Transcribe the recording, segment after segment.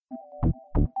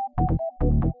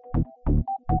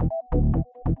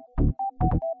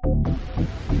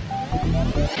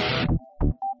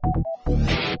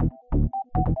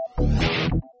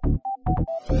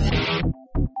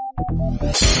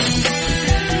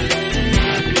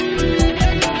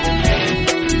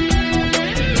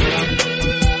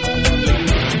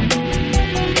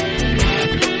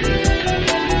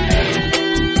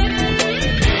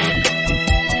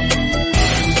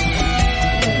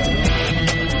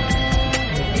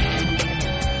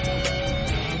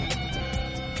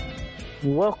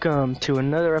Welcome to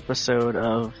another episode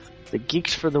of the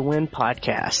Geeks for the Win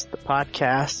podcast, the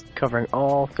podcast covering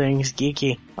all things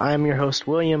geeky. I am your host,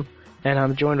 William, and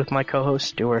I'm joined with my co-host,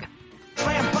 Stuart. It's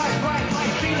the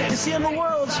end of the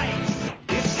world.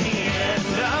 It's the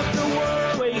end of the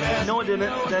world. Wait, no, it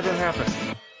didn't. That didn't happen.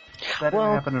 That didn't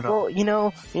happen at all. Well, you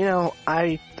know,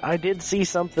 I did see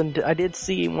something. I did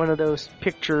see one of those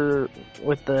picture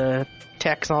with the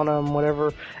text on them,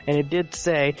 whatever, and it did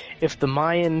say if the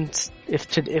Mayans, if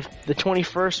the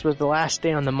 21st was the last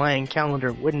day on the Mayan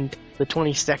calendar, wouldn't the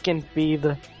 22nd be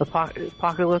the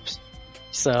apocalypse?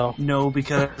 So no,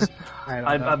 because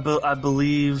I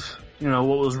believe, you know,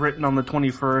 what was written on the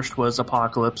 21st was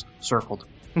apocalypse circled.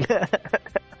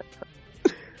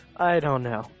 I don't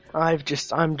know. I'm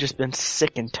just been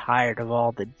sick and tired of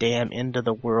all the damn end of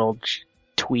the world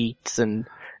tweets and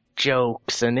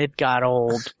jokes, and it got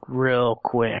old real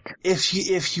quick.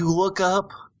 If you look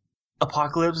up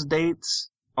apocalypse dates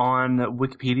on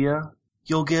Wikipedia,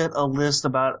 you'll get a list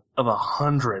of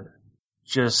 100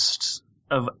 just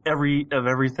of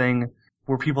everything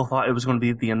where people thought it was going to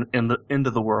be the end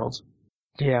of the world.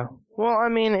 Yeah. Well, I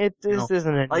mean, this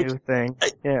isn't a new thing.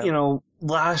 Yeah. You know,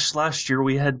 last year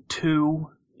we had two.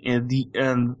 And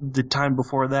the time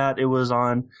before that, it was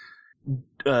on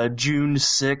June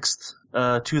 6th,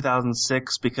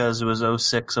 2006, because it was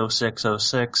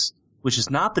 060606, which is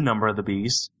not the number of the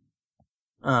beast.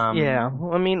 Yeah,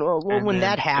 I mean, when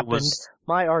that happened,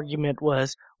 my argument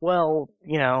was, well,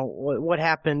 you know, what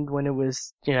happened when it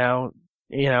was, you know,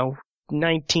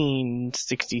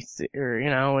 1960,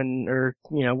 or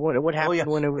what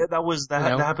happened when it was.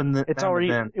 That happened. It's already.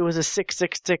 Then. It was a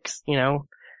 666, you know.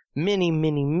 Many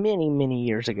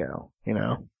years ago, you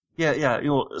know. Yeah, you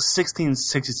know,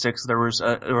 1666, there was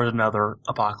another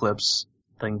apocalypse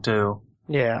thing too.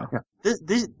 Yeah.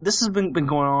 This has been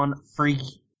going on for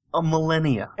a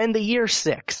millennia. And the year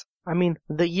 6. I mean,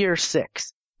 the year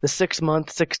 6. The 6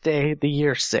 month, 6 day, the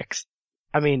year 6.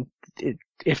 I mean,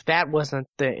 if that wasn't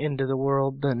the end of the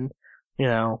world, then, you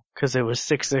know, cause it was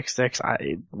 666,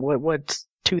 what's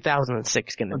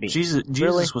 2006 gonna be? Jesus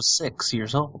really? Was 6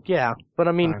 years old. Yeah, but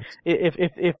I mean,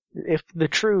 if the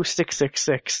true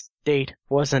 666 date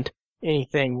wasn't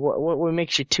anything, what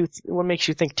makes you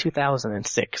think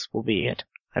 2006 will be it?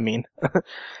 I mean,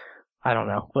 I don't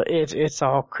know, but it's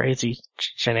all crazy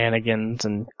shenanigans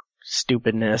and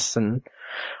stupidness, and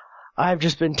I've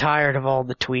just been tired of all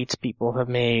the tweets people have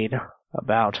made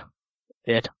about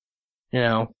it. You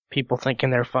know, people thinking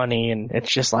they're funny, and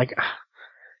it's just like,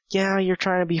 yeah, you're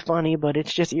trying to be funny, but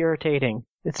it's just irritating.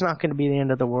 It's not going to be the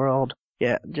end of the world.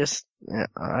 Yeah,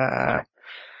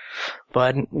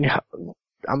 but yeah,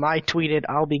 I tweeted,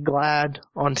 I'll be glad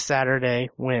on Saturday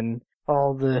when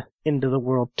all the end of the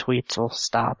world tweets will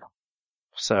stop.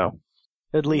 So,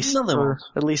 at least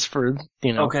for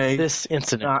you know, this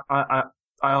incident. I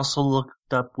also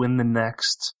looked up when the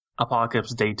next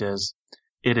apocalypse date is.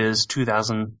 It is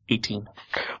 2018.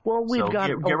 Well, we've got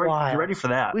a while. Get ready for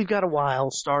that. We've got a while.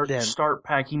 Start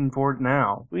packing for it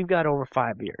now. We've got over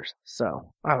 5 years,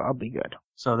 so I'll be good.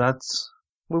 So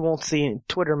we won't see.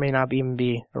 Twitter may not even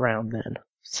be around then,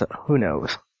 so who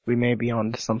knows? We may be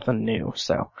on to something new,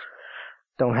 so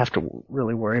don't have to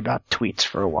really worry about tweets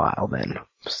for a while then.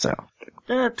 So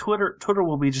Twitter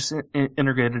will be just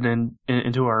integrated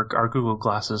into our Google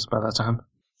Glasses by that time.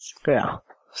 Yeah.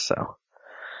 So.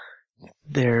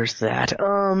 There's that.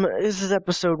 This is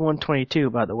episode 122,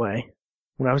 by the way.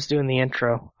 When I was doing the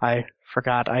intro, I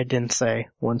forgot I didn't say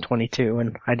 122,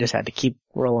 and I just had to keep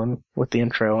rolling with the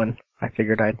intro, and I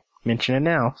figured I'd mention it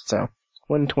now. So,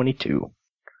 122.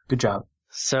 Good job.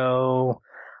 So,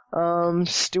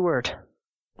 Stuart,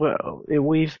 well,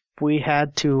 we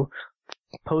had to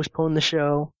postpone the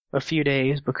show a few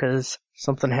days because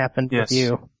something happened with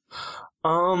you.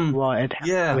 What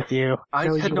happened with you? I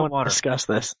had no water. Discuss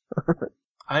this.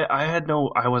 I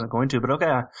wasn't going to, but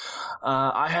okay.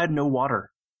 I had no water,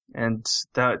 and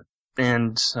I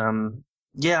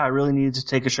really needed to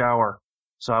take a shower,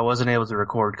 so I wasn't able to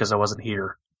record because I wasn't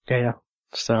here. Yeah.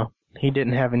 So he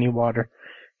didn't have any water,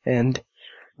 and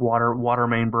water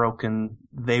main broke, and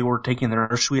they were taking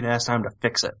their sweet ass time to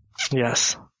fix it.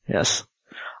 Yes.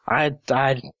 I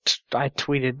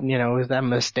tweeted, you know, is that a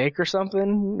mistake or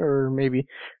something? Or maybe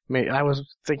I was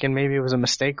thinking maybe it was a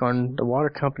mistake on the water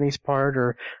company's part,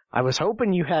 or I was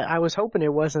hoping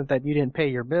it wasn't that you didn't pay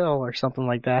your bill or something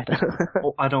like that.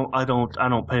 Well, I don't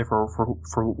pay for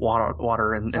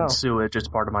water and sewage. It's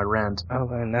part of my rent. Oh,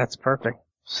 then that's perfect.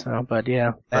 So, but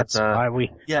yeah, that's why we.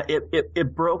 Yeah,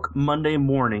 it broke Monday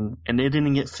morning, and it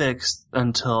didn't get fixed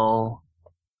until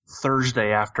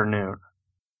Thursday afternoon.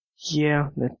 Yeah,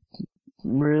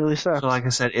 really sucks. So like I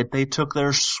said, they took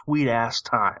their sweet ass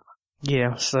time.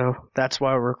 Yeah, so that's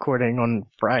why we're recording on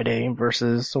Friday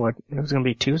versus what, it was going to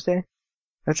be Tuesday,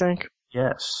 I think?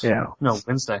 Yes. Yeah. No,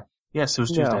 Wednesday. Yes, it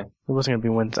was Tuesday. No, it wasn't going to be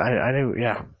Wednesday. I knew,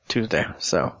 yeah, Tuesday.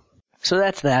 So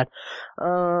that's that.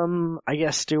 I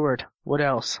guess, Stuart, what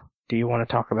else do you want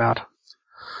to talk about?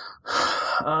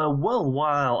 Well,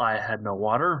 while I had no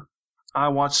water, I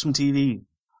watched some TV.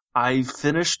 I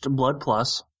finished Blood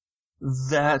Plus.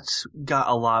 That got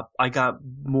a lot. I got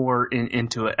more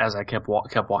into it as I kept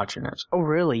watching it. Oh,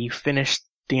 really? You finished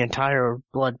the entire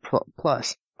Blood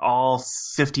Plus? All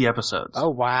 50 episodes. Oh,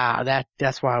 wow.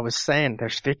 That's why I was saying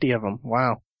there's 50 of them.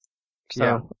 Wow. So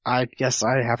yeah. I guess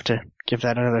I have to give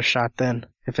that another shot then,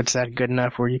 if it's that good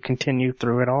enough where you continue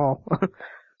through it all.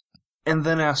 And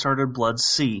then I started Blood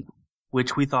Sea,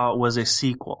 which we thought was a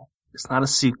sequel. It's not a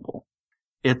sequel.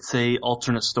 It's a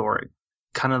alternate story.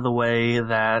 Kind of the way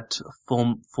that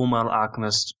Full Metal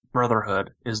Alchemist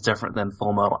Brotherhood is different than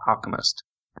Full Metal Alchemist.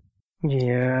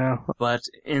 Yeah. But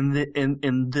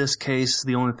in this case,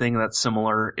 the only thing that's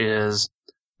similar is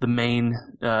the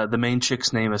main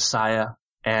chick's name is Saya,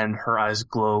 and her eyes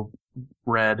glow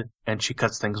red, and she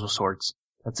cuts things with swords.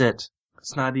 That's it.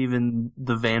 It's not even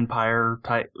the vampire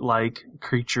type like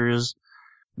creatures.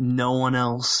 No one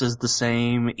else is the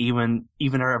same. Even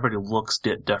everybody looks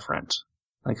different.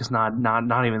 Like it's not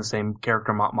even the same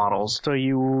character models. So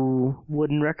you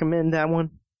wouldn't recommend that one?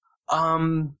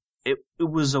 It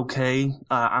was okay.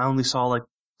 I only saw like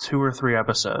 2 or 3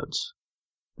 episodes.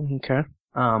 Okay.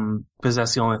 Because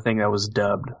that's the only thing that was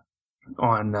dubbed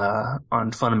on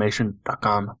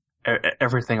Funimation.com.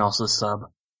 Everything else is sub.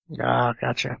 Ah,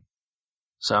 gotcha.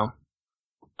 So,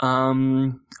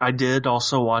 I did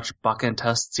also watch Baka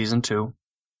Test Season 2.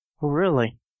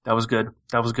 Really? That was good.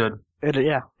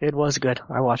 It was good.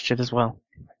 I watched it as well.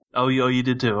 Oh, you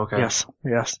did too. Okay. Yes.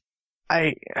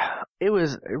 I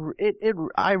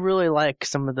really like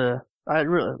I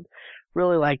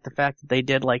really like the fact that they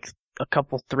did like a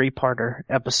couple 3-parter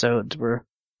episodes where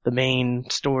the main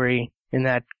story in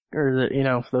that, or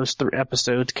those 3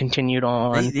 episodes continued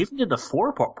on. They even did a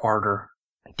 4-parter.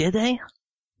 Did they?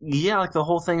 Yeah, like the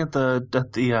whole thing at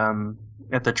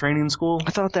the training school.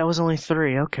 I thought that was only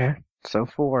 3. Okay. So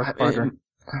 4-parter.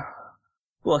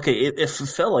 Well, okay, it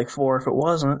felt like 4 if it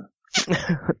wasn't.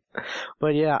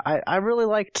 But yeah, I really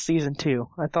liked season 2.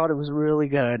 I thought it was really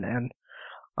good, and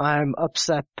I'm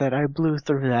upset that I blew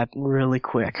through that really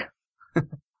quick.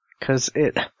 Cause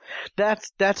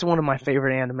that's one of my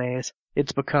favorite animes.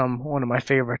 It's become one of my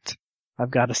favorites,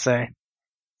 I've gotta say.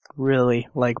 Really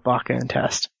like Baka and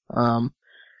Test.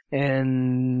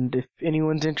 And if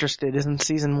anyone's interested, isn't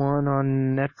season 1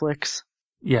 on Netflix?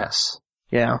 Yes.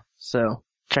 Yeah, so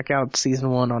check out season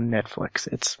 1 on Netflix.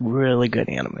 It's really good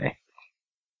anime.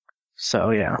 So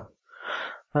yeah.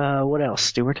 What else,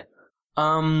 Stuart?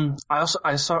 I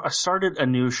started a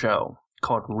new show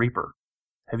called Reaper.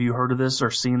 Have you heard of this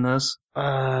or seen this?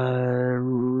 Regular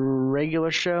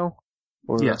show?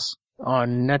 Or yes.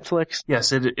 On Netflix?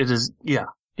 Yes, it is. Yeah.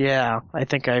 Yeah, I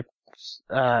think I've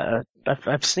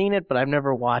seen it, but I've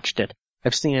never watched it.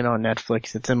 I've seen it on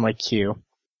Netflix. It's in my queue.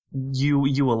 You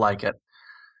will like it.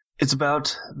 It's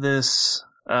about this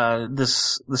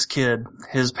kid.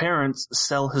 His parents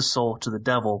sell his soul to the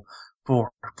devil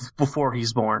before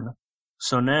he's born.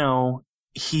 So now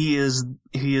he is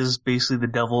basically the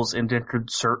devil's indentured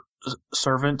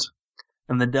servant,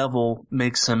 and the devil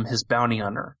makes him his bounty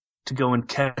hunter to go and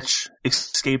catch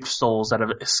escaped souls that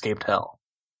have escaped hell.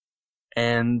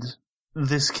 And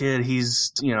this kid,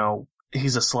 he's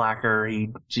a slacker.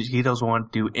 He doesn't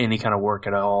want to do any kind of work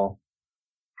at all.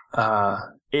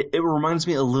 It reminds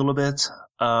me a little bit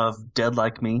of Dead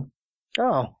Like Me.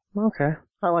 Oh, okay.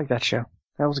 I like that show.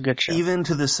 That was a good show. Even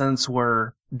to the sense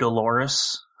where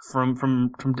Dolores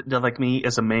from Dead Like Me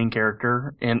is a main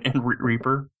character in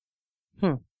Reaper.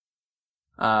 It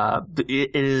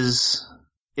is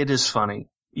funny.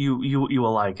 You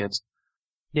will like it.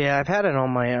 Yeah, I've had it on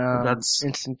my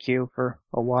instant queue for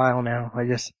a while now. I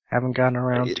just haven't gotten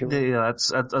around to it. Yeah,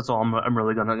 that's all I'm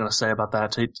really gonna say about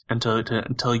that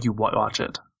until you watch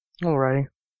it. Alrighty.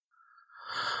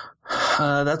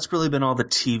 That's really been all the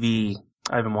TV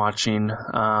I've been watching.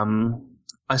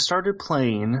 I started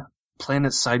playing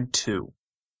Planet Side 2,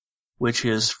 which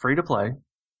is free to play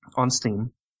on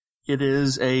Steam. It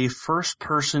is a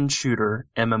first-person shooter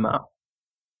MMO.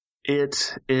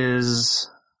 It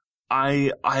is.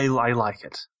 I like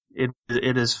it.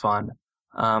 It is fun.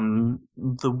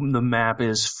 The map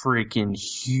is freaking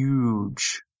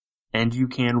huge, and you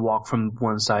can walk from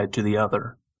one side to the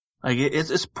other. Like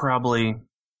it's probably,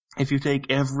 if you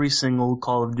take every single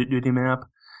Call of Duty map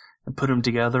and put them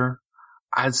together,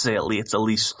 I'd say it's at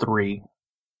least 3.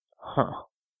 Huh.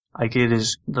 Like it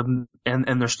is and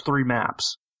there's 3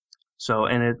 maps. So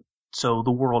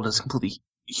the world is completely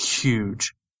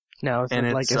huge. Now, is And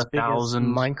it like it's as big as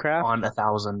 1,000 Minecraft? on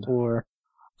 1,000. Or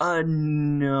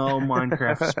No,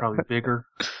 Minecraft is probably bigger.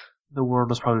 The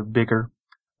world is probably bigger.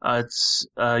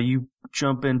 You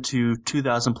jump into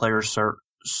 2,000 player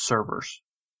servers.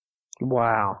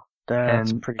 wow,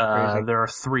 that's And pretty crazy. there are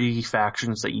 3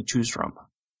 factions that you choose from.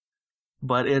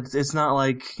 But it's not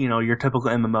like, your typical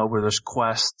MMO where there's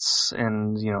quests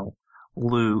and,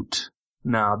 loot.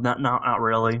 No, not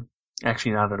really.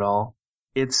 Actually, not at all.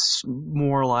 It's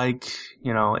more like,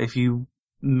 if you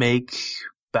make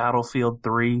Battlefield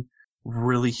 3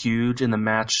 really huge and the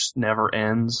match never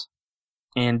ends,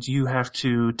 and you have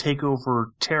to take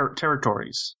over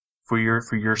territories for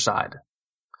your side.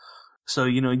 So,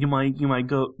 you might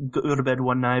go to bed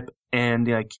one night and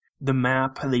like the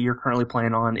map that you're currently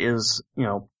playing on is,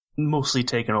 mostly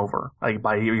taken over, like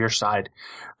by your side.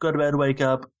 Go to bed, wake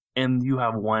up, and you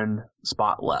have one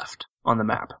spot left on the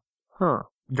map. Huh.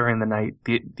 During the night,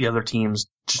 the other teams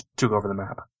just took over the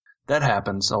map. That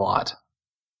happens a lot.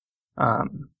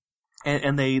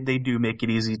 And they do make it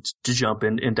easy to jump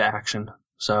into action.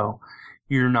 So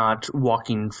you're not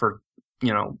walking for,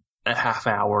 a half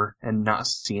hour and not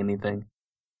see anything.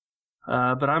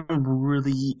 But I'm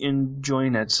really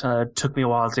enjoying it. It took me a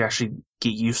while to actually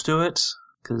get used to it,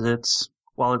 cause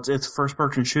while it's a first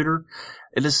person shooter,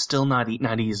 it is still not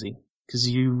easy. Cause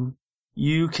you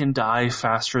can die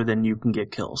faster than you can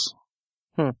get kills.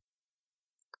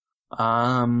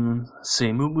 Let's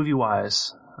see, movie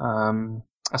wise,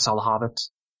 I saw The Hobbit.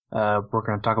 We're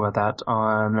gonna talk about that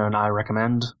on an I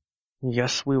Recommend.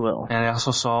 Yes, we will. And I also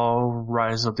saw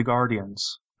Rise of the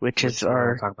Guardians. Which is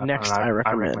our next I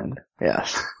recommend.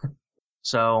 Yes.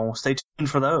 So stay tuned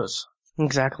for those.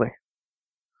 Exactly.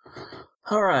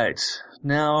 Alright.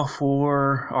 Now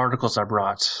for articles I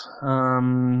brought.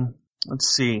 Let's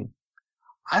see.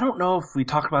 I don't know if we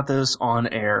talked about this on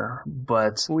air,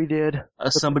 but we did.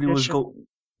 Somebody was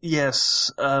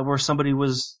where somebody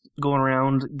was going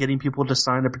around getting people to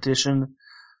sign a petition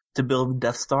to build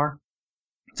Death Star,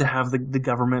 to have the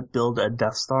government build a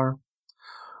Death Star.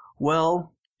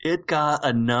 Well, it got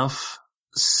enough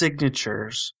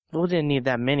signatures. We didn't need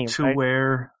that many, to right?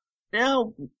 where,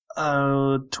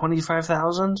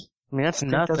 25,000. I mean, that's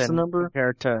nothing that's the number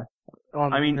compared to.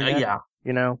 Yeah.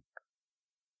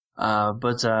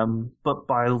 But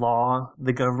by law,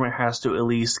 the government has to at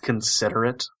least consider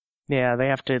it. Yeah, they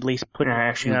have to at least put and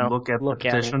actually look at the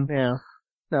petition. Yeah.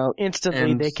 No,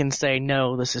 instantly they can say,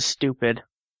 no, this is stupid,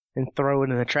 and throw it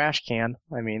in the trash can.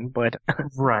 I mean, but.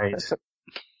 Right.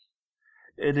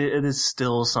 It is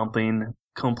still something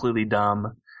completely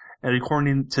dumb. And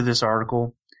according to this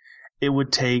article, it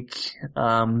would take,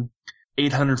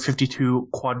 $852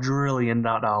 quadrillion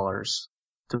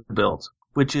to build,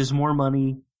 which is more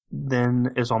money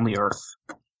than is on the earth.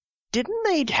 Didn't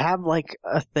they have like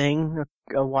a thing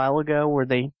a while ago where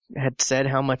they had said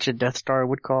how much a Death Star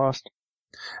would cost?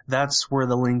 That's where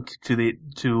the link to that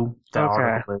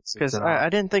article is. Because I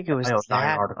didn't think it was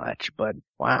that much, but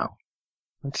wow.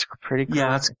 That's pretty crazy. Yeah,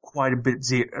 that's quite a bit.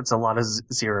 It's a lot of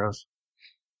zeros.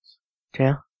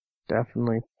 Yeah,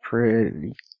 definitely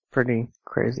pretty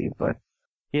crazy, but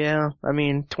yeah, I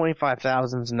mean,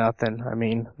 25,000's nothing. I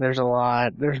mean, there's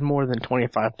more than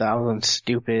 25,000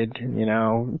 stupid,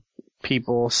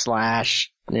 people /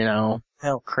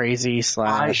 hell crazy /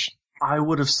 I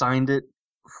would have signed it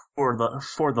for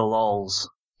the lulz.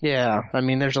 Yeah, I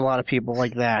mean, there's a lot of people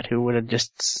like that who would have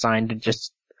just signed it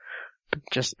just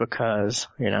because,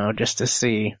 just to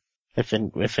see if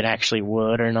it actually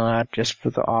would or not, just for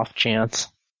the off chance.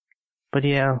 But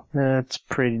yeah, that's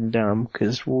pretty dumb,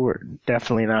 because we're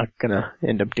definitely not gonna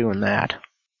end up doing that.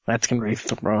 That's gonna be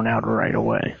thrown out right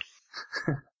away.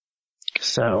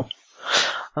 So,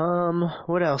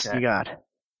 what else you got?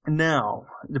 Now,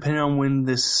 depending on when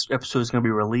this episode is gonna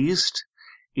be released,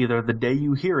 either the day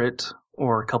you hear it,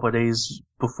 or a couple of days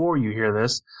before you hear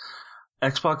this,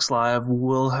 Xbox Live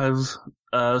will have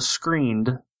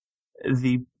screened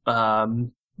the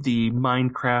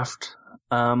Minecraft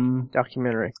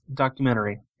documentary.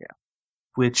 Yeah.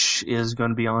 Which is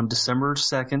going to be on December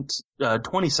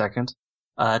 22nd,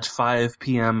 at 5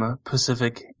 p.m.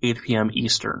 Pacific, 8 p.m.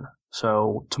 Eastern.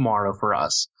 So tomorrow for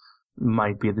us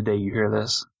might be the day you hear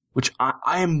this, which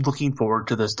I am looking forward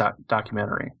to this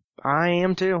documentary. I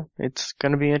am too. It's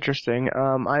going to be interesting.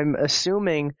 I'm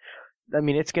assuming,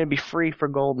 it's going to be free for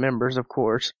gold members, of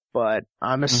course, but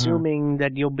I'm assuming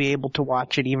that you'll be able to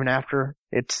watch it even after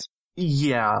it's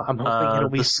Yeah, I'm hoping it'll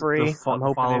be free. I'm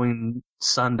hoping following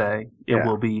Sunday it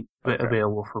will be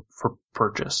available for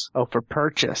purchase. Oh, for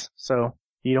purchase. So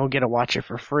you don't get to watch it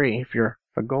for free. If you're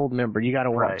a gold member, you got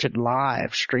to watch it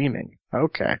live streaming.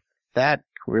 Okay, that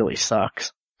really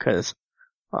sucks because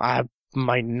I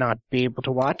might not be able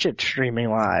to watch it streaming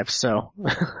live. So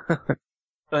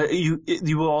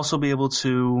you will also be able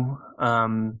to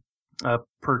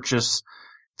purchase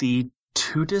the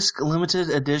 2-disc limited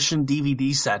edition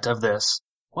DVD set of this.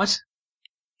 What?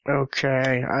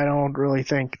 Okay, I don't really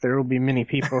think there will be many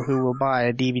people who will buy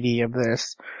a DVD of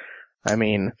this. I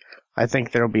mean, I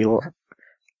think there'll be.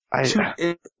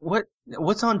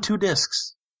 What's on 2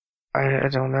 discs? I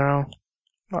don't know.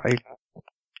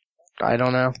 I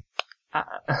don't know.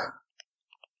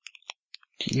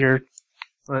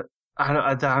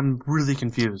 I'm really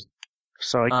confused.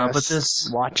 So I guess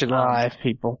watch it live,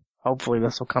 people. Hopefully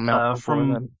this will come out before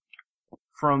then.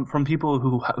 From people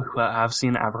who I've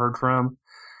seen, I've heard from,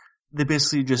 they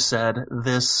basically just said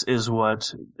this is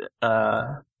what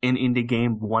an indie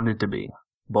game wanted to be,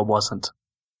 but wasn't.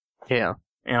 Yeah.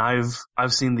 And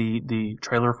I've seen the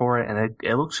trailer for it, and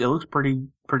it looks pretty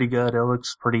good. It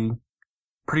looks pretty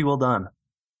well done.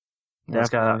 It's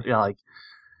got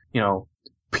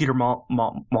Peter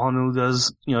Molyneux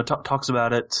does talks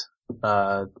about it.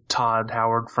 Todd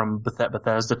Howard from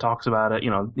Bethesda talks about it.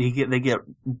 They get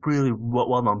really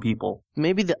well-known people.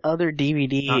 Maybe the other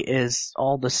DVD is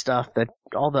all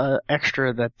the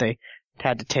extra that they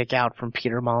had to take out from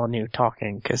Peter Molyneux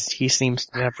talking, because he seems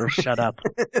to never shut up.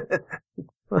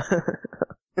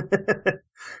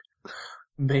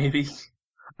 Maybe.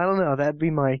 I don't know. That'd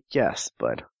be my guess,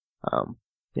 but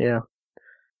yeah.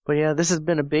 But yeah, this has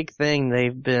been a big thing.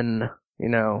 They've been,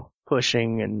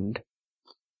 pushing and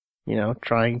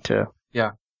trying to.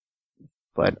 Yeah.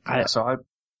 But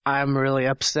I'm really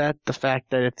upset the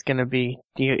fact that it's gonna be,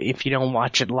 if you don't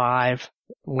watch it live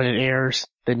when it airs,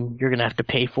 then you're gonna have to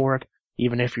pay for it,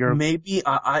 even if you're. Maybe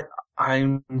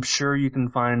I'm sure you can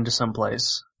find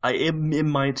someplace. It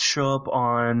might show up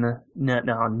on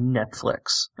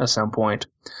Netflix at some point.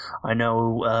 I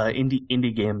know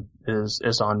Indie Game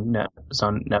is on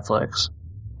Netflix.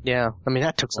 Yeah, I mean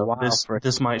that took a while for it.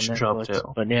 This might show up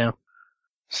too. But yeah.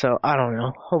 So, I don't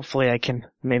know. Hopefully I can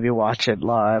maybe watch it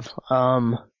live.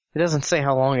 It doesn't say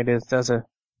how long it is, does it?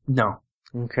 No.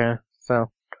 Okay, so.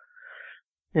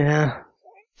 Yeah.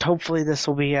 Hopefully this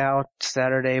will be out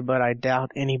Saturday, but I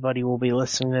doubt anybody will be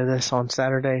listening to this on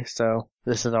Saturday, so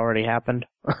this has already happened.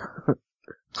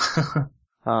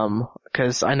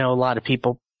 Cause I know a lot of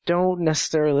people don't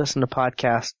necessarily listen to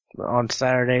podcasts on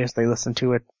Saturdays. They listen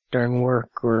to it during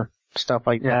work or stuff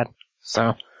like that.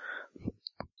 So.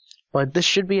 But this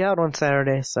should be out on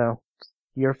Saturday, so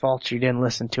your fault you didn't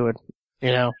listen to it,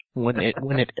 the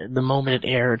moment it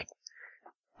aired.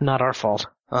 Not our fault.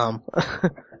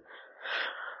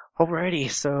 Alrighty,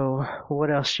 so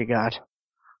what else you got?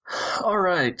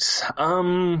 Alright, a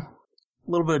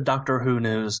little bit of Doctor Who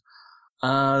news.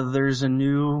 There's a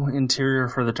new interior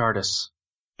for the TARDIS.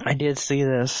 I did see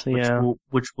this,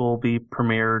 Which will be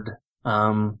premiered,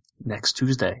 next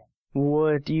Tuesday.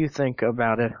 What do you think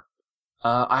about it?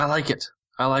 I like it.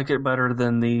 I like it better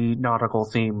than the nautical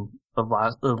theme of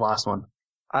the last one.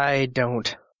 I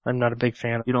don't. I'm not a big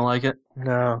fan. You don't like it?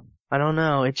 No. I don't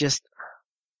know. It just,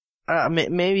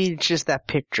 maybe it's just that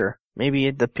picture.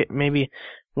 Maybe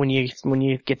when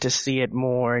you get to see it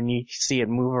more and you see it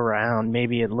move around,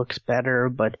 maybe it looks better,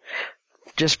 but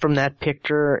just from that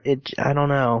picture, I don't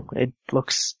know. It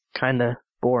looks kinda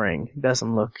boring. It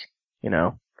doesn't look,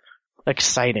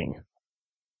 exciting.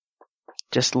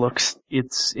 Just looks.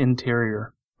 It's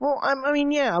interior. Well, I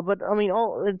mean, yeah, but I mean, a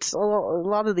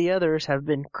lot of the others have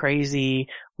been crazy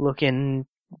looking,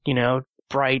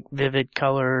 bright, vivid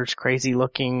colors, crazy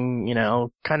looking,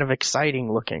 kind of exciting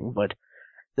looking, but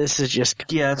this is just.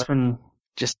 Yeah, it's been.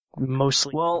 Just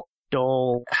mostly. Well,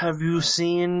 dull. Have you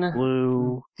seen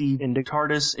blue the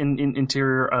TARDIS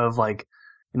interior of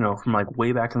from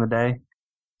way back in the day?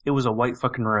 It was a white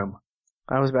fucking room.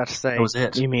 I was about to say. That was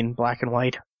it. You mean black and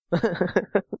white?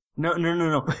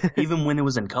 No. Even when it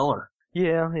was in color.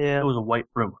 Yeah. It was a white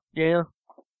room. Yeah.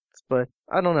 But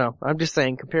I don't know. I'm just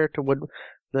saying, compared to what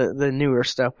the newer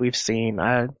stuff we've seen,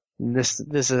 this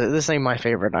ain't my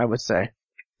favorite, I would say.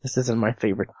 This isn't my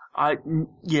favorite.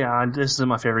 This isn't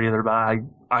my favorite either, but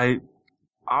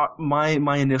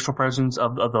my initial impressions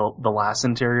of the last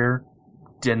interior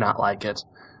did not like it.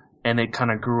 And it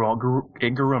kind of grew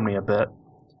on me a bit.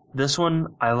 This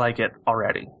one, I like it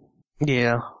already.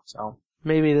 Yeah. So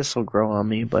maybe this will grow on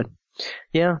me, but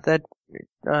yeah, that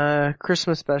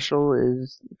Christmas special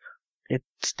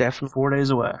it's definitely 4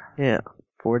 days away. Yeah.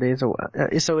 4 days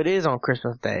away. So it is on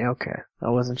Christmas Day. Okay. I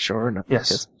wasn't sure.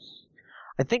 Yes.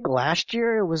 I think last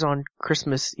year it was on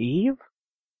Christmas Eve.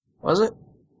 Was it?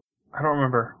 I don't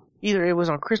remember. Either it was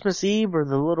on Christmas Eve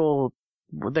or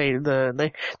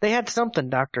they had something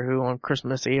Doctor Who on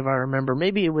Christmas Eve, I remember.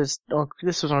 Maybe this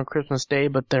was on Christmas Day,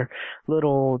 but their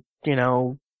little,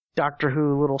 Doctor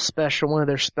Who little special, one of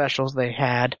their specials they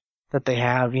have,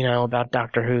 about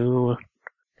Doctor Who,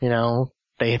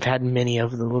 they've had many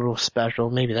of the little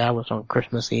specials. Maybe that was on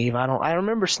Christmas Eve. I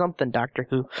remember something Doctor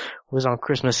Who was on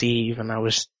Christmas Eve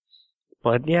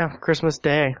but yeah, Christmas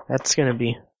Day, that's gonna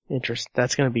be interesting.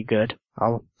 That's gonna be good.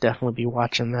 I'll definitely be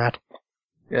watching that.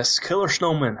 Yes, Killer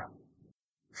Snowman.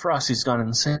 Frosty's gone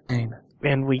insane.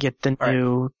 And we get the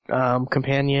new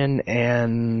companion,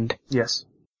 and yes,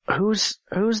 who's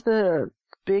the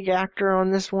big actor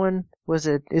on this one? Is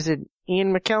it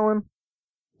Ian McKellen?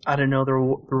 I didn't know there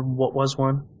was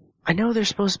one. I know there's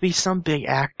supposed to be some big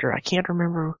actor. I can't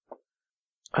remember.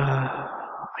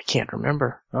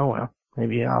 Oh well,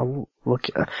 maybe I'll look.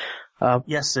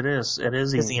 Yes, it is. It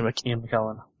is Ian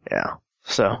McKellen. Yeah,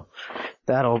 so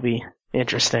that'll be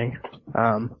interesting.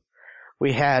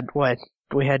 We had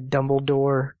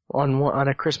Dumbledore on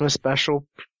a Christmas special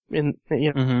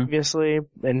previously,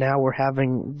 and now we're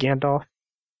having Gandalf.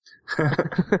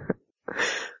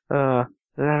 I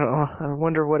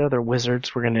wonder what other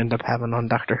wizards we're gonna end up having on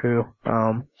Doctor Who.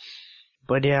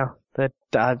 But yeah,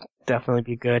 that'd definitely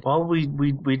be good. Well, we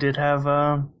did have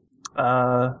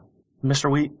Mr.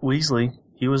 Weasley.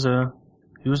 He was on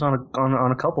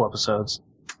a couple episodes.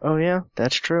 Oh yeah,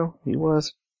 that's true. He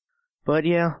was. But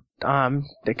yeah, I'm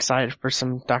excited for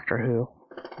some Doctor Who.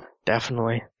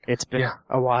 Definitely. It's been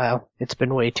a while. It's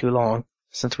been way too long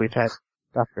since we've had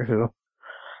Doctor Who.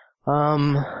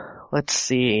 Let's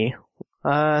see.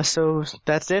 So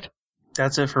that's it?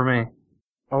 That's it for me.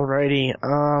 Alrighty.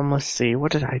 Let's see.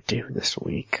 What did I do this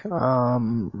week?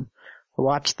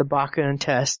 Watched the Baka and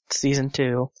Test season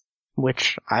 2,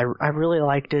 which I really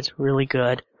liked it. Really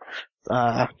good.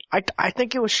 I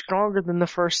think it was stronger than the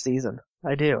first season.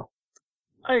 I do.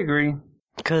 I agree.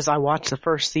 Because I watched the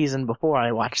first season before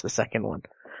I watched the second one.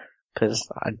 Because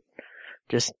I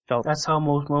just felt... That's how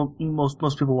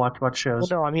most people watch shows.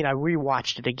 Well, no, I mean, I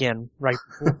rewatched it again right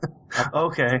before.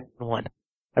 Okay. One.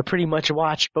 I pretty much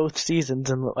watched both seasons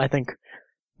in, I think,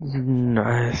 in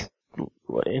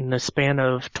the span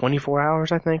of 24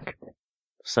 hours, I think.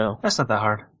 So. That's not that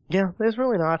hard. Yeah, it's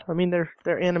really not. I mean, their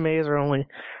animes are only,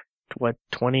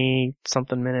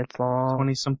 20-something minutes long.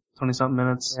 20-something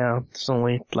minutes. Yeah, it's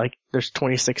only, there's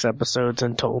 26 episodes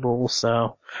in total,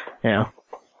 so, yeah.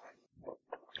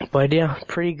 But yeah,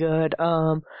 pretty good.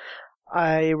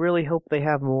 I really hope they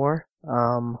have more.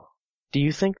 Do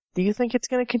you think it's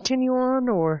gonna continue on,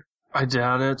 or? I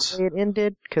doubt it. It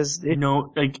ended? Cause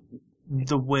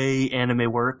the way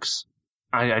anime works,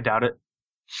 I doubt it.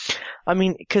 I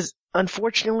mean, cause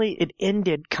unfortunately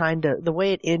the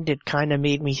way it ended kinda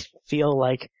made me feel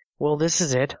like, well, this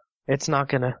is it. There's not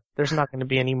gonna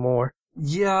be any more.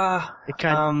 Yeah.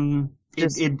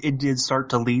 It did start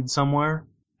to lead somewhere,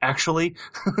 actually.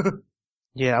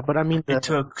 Yeah, but I mean, it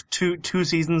took two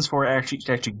seasons for it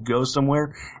to actually go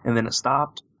somewhere, and then it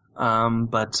stopped. I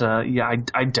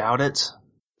doubt it.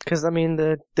 Cause I mean,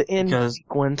 the end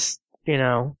sequence,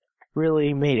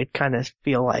 really made it kind of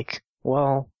feel like,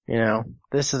 well,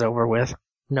 this is over with.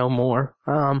 No more.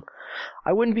 I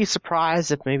wouldn't be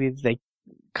surprised if maybe they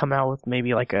come out with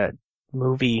maybe like a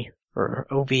movie or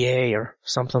OVA or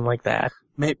something like that.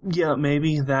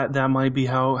 Maybe that might be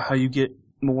how you get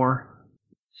more.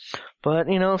 But,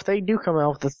 if they do come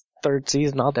out with the third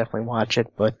season, I'll definitely watch it.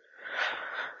 But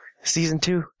season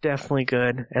 2, definitely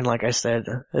good. And like I said,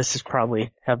 this is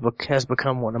probably has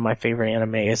become one of my favorite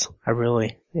animes. I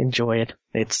really enjoy it.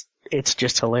 It's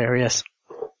just hilarious.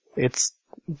 It's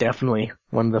definitely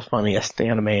one of the funniest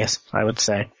animes, I would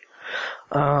say.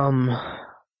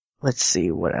 Let's see,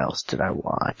 what else did I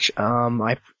watch?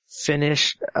 I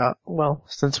finished,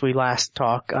 since we last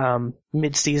talked,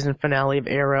 mid-season finale of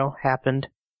Arrow happened.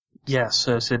 Yes,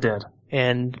 it did.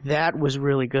 And that was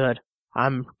really good.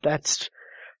 That's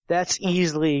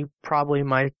easily probably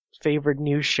my favorite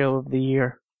news show of the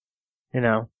year.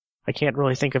 I can't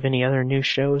really think of any other news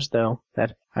shows though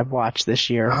that I've watched this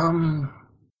year.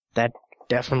 That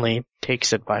definitely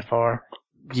takes it by far.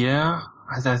 Yeah,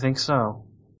 I think so.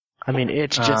 I mean,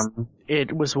 it's just,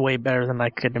 it was way better than I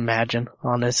could imagine,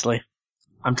 honestly.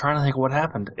 I'm trying to think what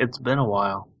happened. It's been a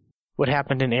while. What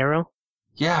happened in Arrow?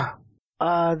 Yeah.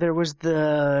 There was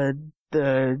the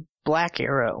Black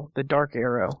Arrow, the Dark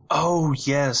Arrow. Oh,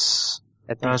 yes.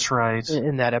 That's right.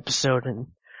 In that episode, and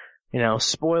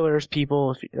spoilers,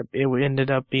 people, it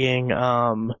ended up being,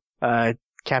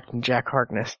 Captain Jack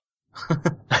Harkness.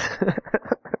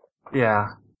 Yeah.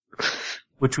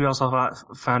 Which we also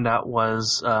found out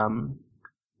was, father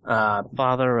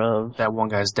of that one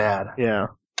guy's dad. Yeah.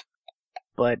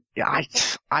 But yeah,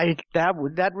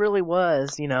 that really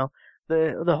was, the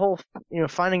whole,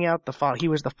 finding out he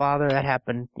was the father, that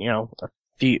happened, a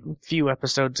few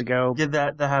episodes ago. Yeah,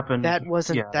 that happened. That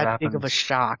wasn't that big of a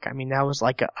shock. I mean, that was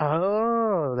like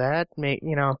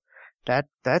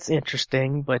that's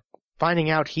interesting, but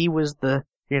finding out he was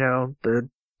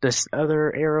this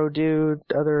other Arrow dude,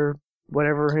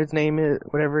 whatever his name is,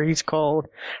 whatever he's called,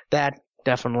 that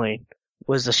definitely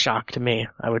was a shock to me,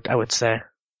 I would say.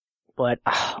 But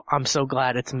I'm so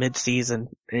glad it's mid-season.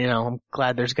 I'm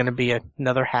glad there's going to be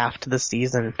another half to the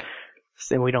season,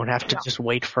 so we don't have to just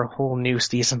wait for a whole new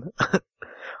season.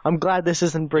 I'm glad this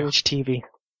isn't British TV.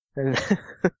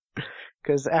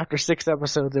 Because after 6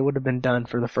 episodes, it would have been done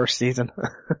for the first season.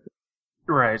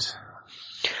 Right.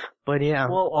 But yeah.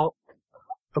 Well,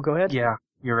 go ahead. Yeah,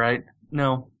 you're right.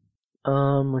 No.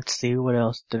 Let's see, what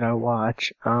else did I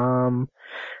watch? Well,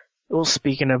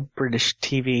 speaking of British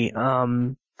TV,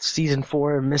 season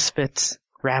 4 of Misfits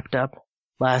wrapped up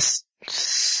last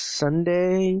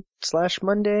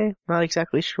Sunday/Monday. Not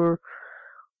exactly sure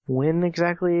when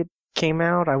exactly it came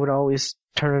out. I would always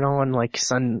turn it on like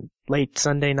late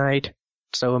Sunday night,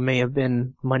 so it may have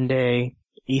been Monday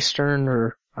Eastern,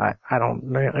 or I don't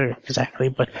know exactly,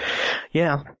 but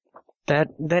yeah,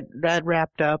 that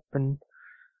wrapped up and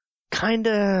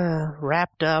kinda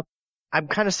wrapped up. I'm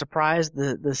kinda surprised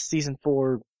the season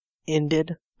 4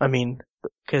 ended. I mean,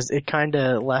 because it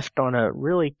kinda left on a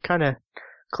really kinda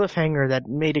cliffhanger that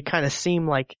made it kinda seem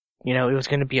like, it was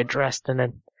gonna be addressed, and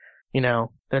then,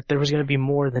 that there was gonna be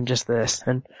more than just this.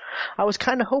 And I was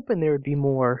kinda hoping there would be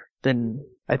more than,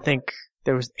 I think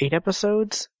there was 8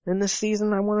 episodes in this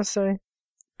season, I wanna say.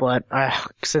 But,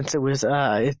 since it was,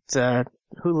 it's,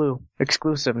 Hulu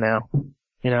exclusive now,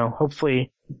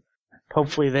 hopefully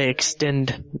they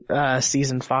extend,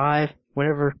 season 5,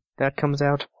 whenever that comes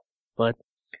out. But,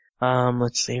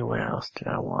 let's see, what else did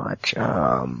I watch?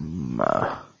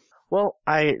 Well,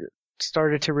 I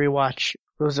started to rewatch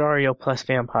Rosario plus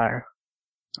Vampire.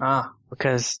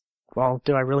 Because, well,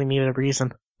 do I really need a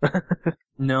reason?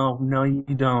 No,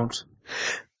 you don't.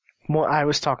 Well, I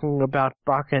was talking about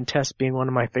Baka and Tess being one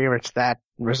of my favorites. That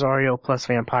Rosario plus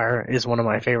Vampire is one of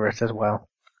my favorites as well.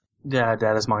 Yeah,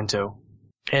 that is mine too.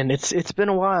 And it's been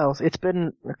a while. It's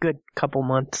been a good couple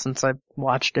months since I've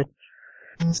watched it.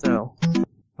 So,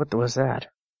 what was that?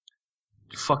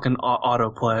 Fucking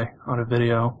autoplay on a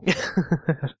video.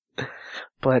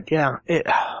 But yeah,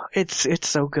 it's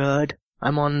so good.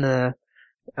 I'm on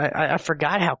I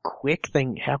forgot how quick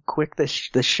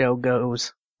the show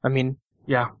goes. I mean,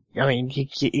 yeah.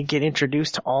 You get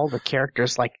introduced to all the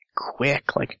characters like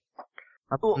quick, like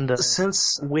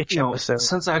since episode?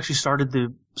 Since I actually started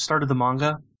the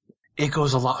manga, it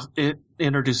goes it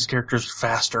introduces characters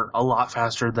a lot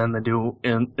faster than they do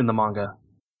in the manga.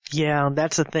 Yeah,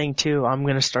 that's the thing too. I'm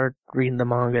gonna start reading the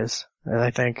mangas,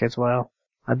 I think, as well.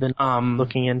 I've been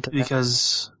looking into that.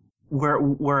 Because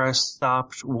where I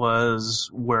stopped was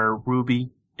where Ruby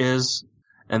is,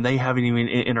 and they haven't even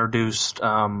introduced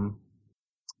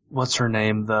what's her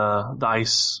name, the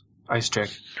ice chick.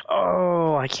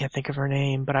 Oh, I can't think of her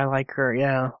name, but I like her.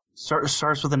 Yeah,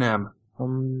 starts with an M.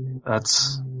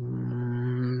 That's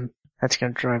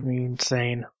gonna drive me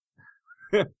insane.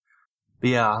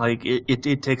 Yeah, like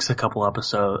it takes a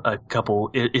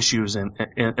couple issues in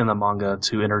the manga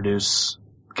to introduce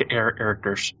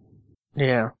characters.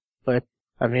 Yeah, but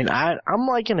I mean, I'm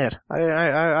liking it.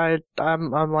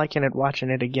 I'm liking it watching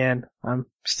it again. I'm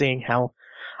seeing how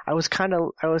I was kind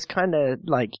of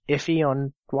like iffy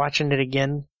on watching it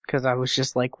again, because I was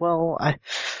just like, well, I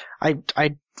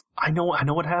know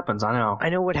what happens. I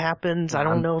know what happens. I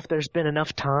don't know if there's been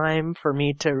enough time for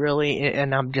me to really,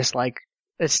 and I'm just like,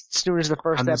 as soon as the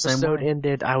first episode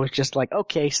ended, I was just like,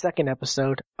 okay, second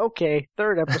episode, okay,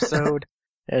 third episode,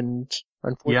 and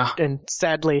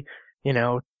sadly,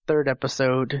 third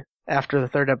episode, after the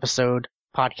third episode,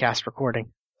 podcast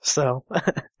recording. So,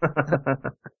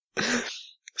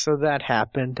 so that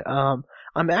happened.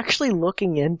 I'm actually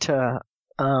looking into,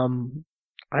 I'm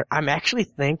actually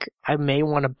think I may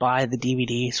want to buy the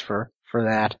DVDs for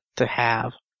that to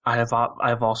have. I have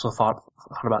also thought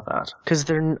about that. Cause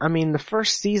the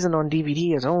first season on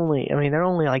DVD is they're only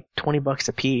like $20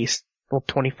 a piece. Well,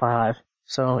 25.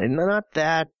 So, not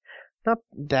that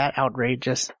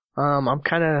outrageous. I'm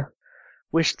kinda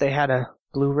wish they had a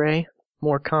Blu-ray,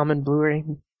 more common Blu-ray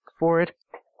for it.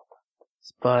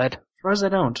 But, as far as I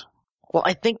don't. Well,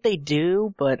 I think they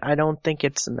do, but I don't think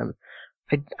it's in them.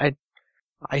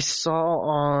 I saw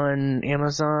on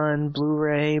Amazon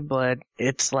Blu-ray, but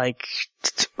it's like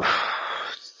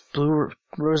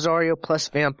Rosario plus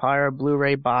Vampire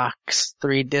Blu-ray box,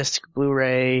 3-disc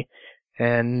Blu-ray,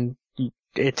 and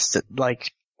it's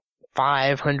like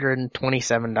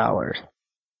 $527.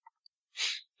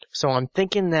 So I'm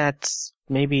thinking that's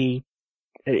maybe,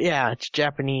 yeah, it's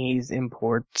Japanese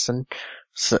imports, and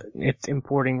so it's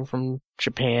importing from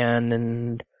Japan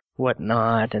and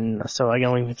whatnot, and so I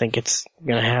don't even think it's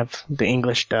gonna have the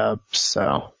English dub,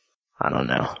 so I don't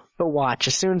know. But watch,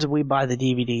 as soon as we buy the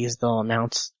DVDs, they'll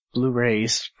announce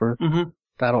Blu-rays for,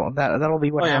 that'll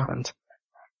be what happens.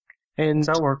 And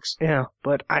that's how it works. Yeah,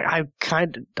 but I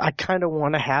kind of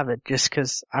want to have it just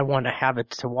because I want to have it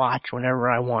to watch whenever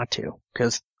I want to,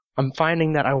 because I'm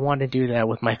finding that I want to do that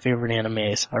with my favorite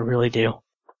animes. I really do.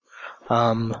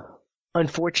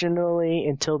 Unfortunately,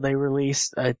 until they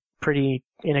release a pretty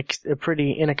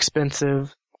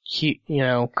inexpensive,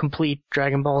 complete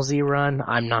Dragon Ball Z run,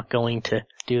 I'm not going to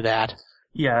do that.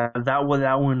 Yeah, that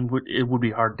one would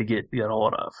be hard to get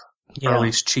hold of, or at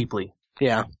least cheaply.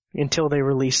 Yeah, until they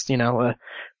released, a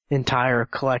entire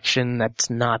collection that's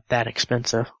not that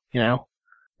expensive, Yeah.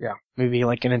 Maybe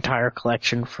like an entire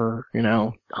collection for,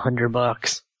 $100,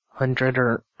 100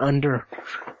 or under.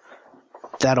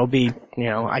 That'll be,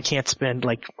 I can't spend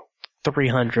like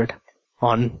 300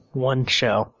 on one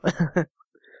show.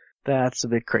 That's a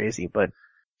bit crazy, but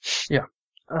yeah.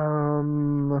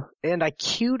 And I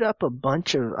queued up a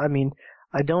bunch of,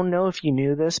 I don't know if you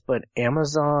knew this, but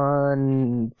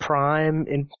Amazon Prime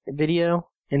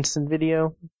instant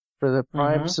video for the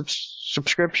Prime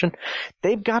subscription,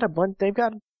 they've got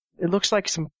it looks like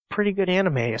some pretty good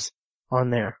animes on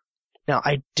there. Now,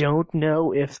 I don't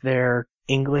know if they're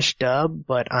English dub,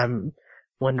 but I'm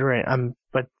wondering,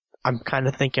 I'm kind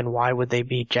of thinking, why would they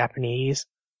be Japanese?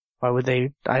 Why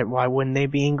wouldn't they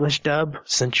be English dub,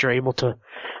 since you're able to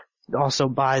also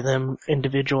buy them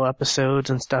individual episodes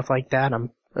and stuff like that?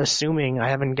 I'm assuming, I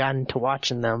haven't gotten to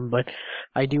watching them, but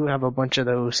I do have a bunch of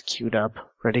those queued up,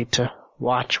 ready to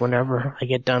watch whenever I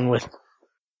get done with.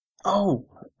 Oh,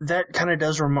 that kind of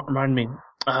does remind me.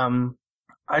 I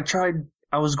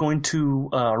was going to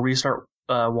restart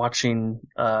watching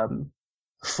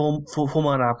Full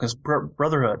Metal Alchemist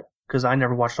Brotherhood, because I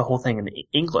never watched the whole thing in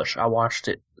English. I watched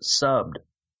it subbed.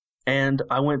 And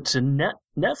I went to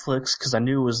Netflix because I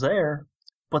knew it was there,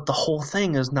 but the whole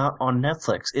thing is not on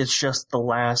Netflix. It's just the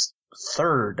last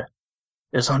third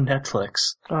is on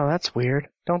Netflix. Oh, that's weird.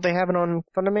 Don't they have it on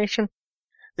Funimation?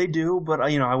 They do, but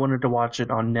I wanted to watch it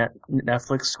on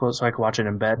Netflix so I could watch it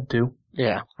in bed too.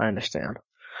 Yeah, I understand.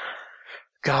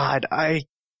 God, I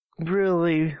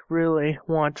really, really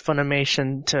want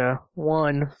Funimation to,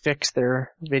 one, fix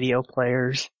their video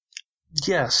players.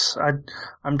 Yes,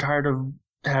 I'm tired of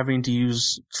having to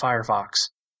use Firefox.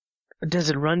 Does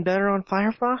it run better on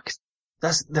Firefox?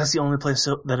 That's the only place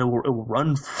that it will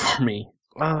run for me.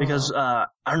 Oh. Because I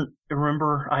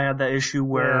remember I had that issue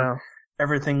where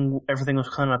everything was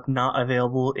kind of not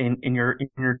available in your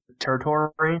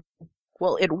territory.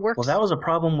 Well, it works. Well, that was a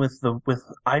problem with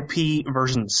IP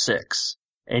version 6,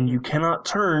 and you cannot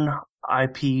turn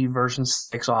IP version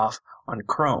 6 off on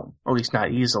Chrome, or at least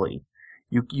not easily.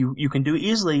 You can do it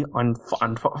easily on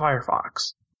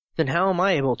Firefox. Then how am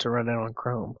I able to run it on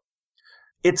Chrome?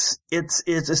 It's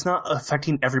not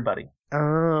affecting everybody.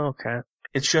 Oh, okay.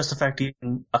 It's just affecting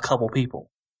a couple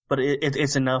people, but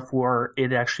it's enough where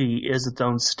it actually is its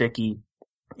own sticky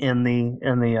in the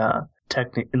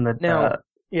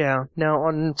Now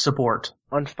on support.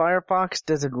 On Firefox,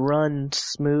 does it run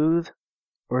smooth,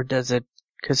 or does it?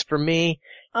 Because for me,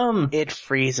 it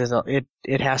freezes.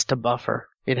 It has to buffer.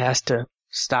 It has to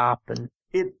stop, and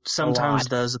it sometimes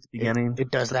does at the beginning. It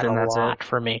does that a lot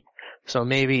for me. So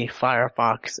maybe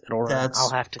Firefox,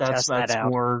 I'll have to test that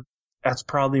out. That's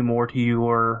probably more to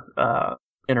your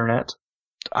internet.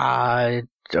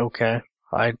 Okay.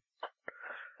 I'm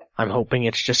hoping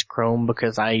it's just Chrome,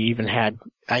 because I even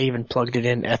plugged it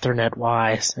in Ethernet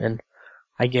wise, and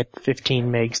I get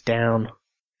 15 megs down,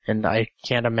 and I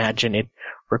can't imagine it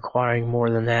requiring more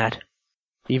than that,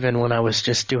 even when I was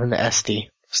just doing the SD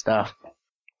stuff.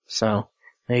 So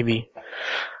maybe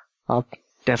I'll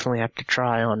definitely have to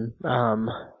try on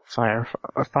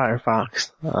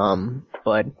Firefox.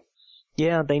 But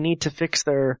yeah, they need to fix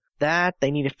their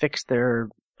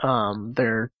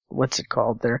what's it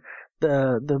called?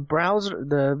 The browser,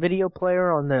 the video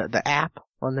player on the app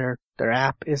on their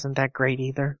app isn't that great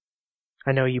either.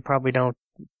 I know you probably don't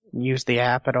use the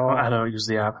app at all. I don't use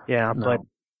the app. Yeah, no. But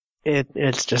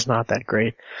it's just not that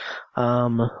great.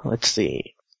 Let's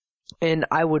see. And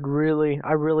I really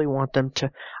want them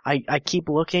to, I keep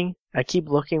looking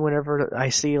whenever I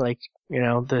see like,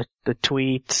 the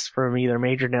tweets from either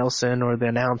Major Nelson or the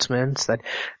announcements that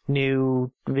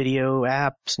new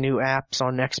apps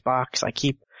on Xbox. I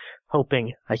keep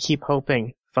hoping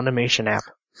Funimation app.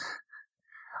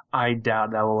 I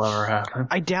doubt that will ever happen.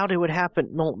 I doubt it would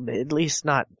happen, well, at least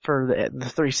not for the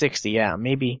 360, yeah,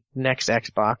 maybe next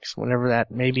Xbox, whenever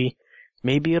that, maybe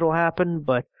it'll happen,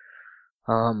 but,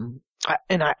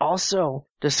 I also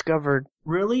discovered.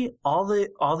 Really? All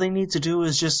they need to do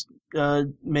is just,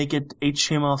 make it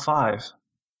HTML5.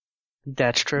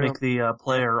 That's true. Make the,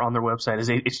 player on their website is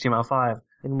HTML5.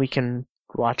 And we can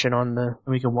watch it on the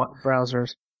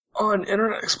browsers. On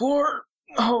Internet Explorer?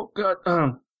 Oh, God,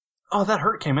 oh, that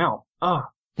hurt came out. Oh.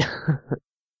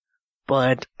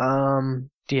 But,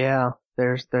 yeah,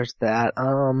 there's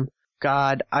that.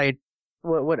 God,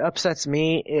 what upsets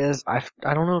me is, I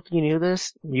don't know if you knew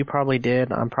this. You probably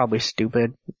did. I'm probably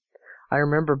stupid. I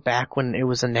remember back when it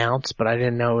was announced, but I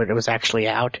didn't know it was actually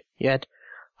out yet.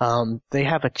 They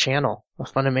have a channel.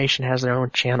 Funimation has their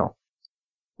own channel.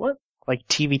 What? Like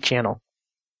TV channel.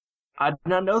 I did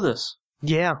not know this.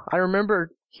 Yeah, I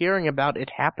remember hearing about it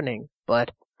happening,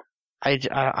 but I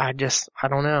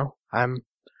don't know. I'm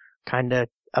kinda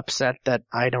upset that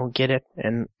I don't get it,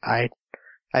 and I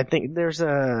think there's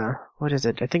what is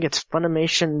it? I think it's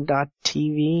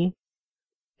Funimation.tv,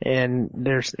 and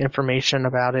there's information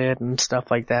about it and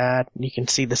stuff like that. You can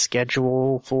see the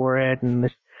schedule for it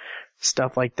and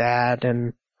stuff like that,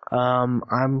 and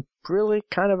I'm really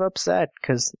kind of upset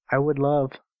because I would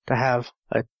love to have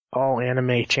a all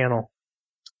anime channel.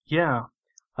 Yeah.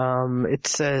 It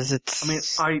says it's.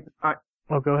 I mean,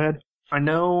 Oh, go ahead. I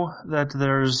know that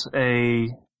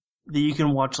that you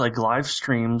can watch like live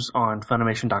streams on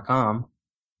Funimation.com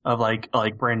of like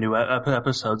brand new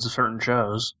episodes of certain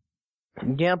shows.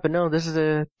 Yeah, but no, this is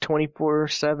a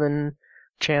 24/7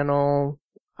 channel.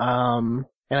 And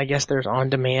I guess there's on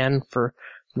demand for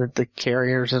the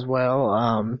carriers as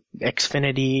well.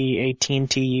 Xfinity,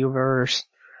 AT&T Uverse,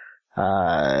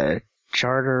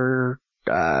 Charter,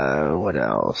 what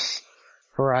else?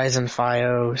 Verizon,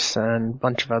 Fios, and a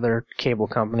bunch of other cable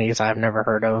companies I've never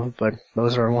heard of, but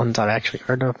those are ones I've actually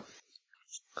heard of.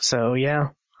 So yeah,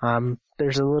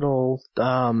 there's a little,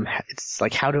 it's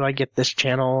like, how do I get this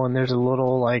channel? And there's a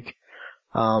little like,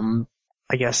 I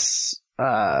guess,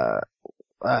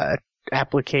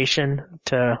 application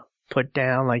to put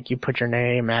down, like you put your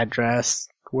name, address,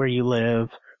 where you live.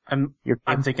 I'm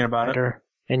thinking about it.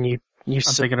 And you I'm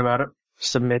thinking about it.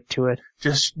 Submit to it.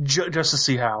 Just to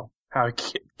see how I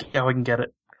can get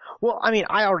it. Well, I mean,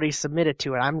 I already submitted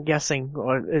to it. I'm guessing,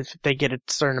 or if they get a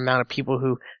certain amount of people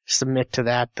who submit to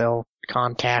that, they'll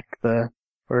contact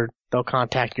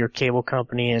your cable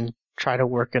company and try to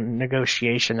work a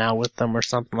negotiation out with them or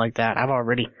something like that. I've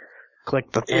already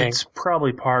clicked the thing. It's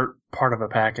probably part of a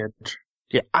package.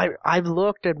 Yeah, I've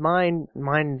looked at mine.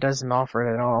 Mine doesn't offer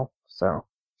it at all. So,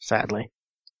 sadly.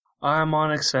 I'm on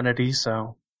Xfinity,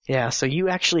 so. Yeah, so you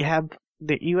actually have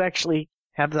the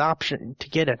option to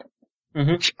get it.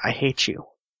 Mm-hmm. Which I hate you.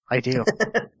 I do.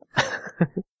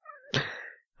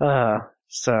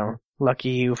 So lucky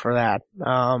you for that.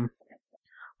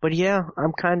 But yeah,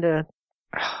 I'm kinda,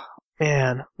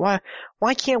 man, why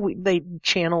can't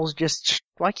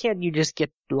why can't you just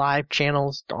get live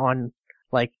channels on,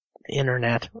 like, the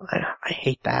internet? I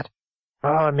hate that.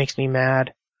 Oh, it makes me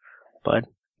mad. But,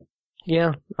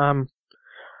 yeah,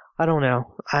 I don't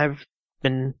know. I've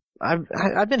been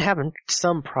having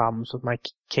some problems with my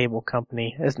cable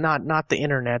company. It's not the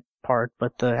internet part,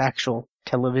 but the actual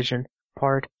television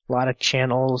part. A lot of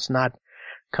channels not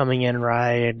coming in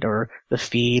right, or the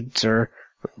feeds, or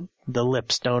the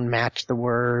lips don't match the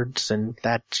words, and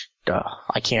that,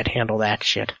 I can't handle that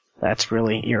shit. That's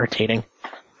really irritating.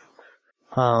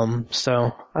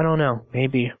 So, I don't know.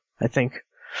 Maybe, I think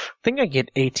I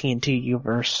get AT&T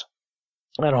Uverse.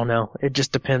 I don't know. It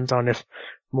just depends on if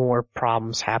more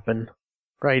problems happen.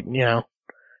 Right,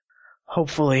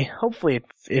 hopefully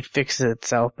it fixes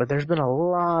itself, but there's been a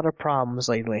lot of problems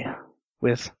lately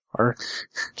with our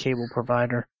cable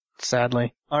provider,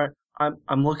 sadly. Alright,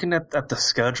 I'm looking at the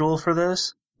schedule for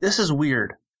this. This is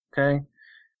weird, okay?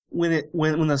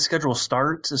 When the schedule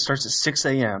starts, it starts at 6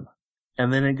 a.m.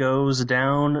 and then it goes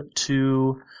down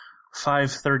to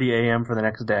 5:30 a.m. for the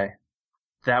next day.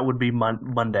 That would be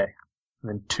Monday. And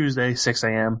then Tuesday, 6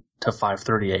 a.m. to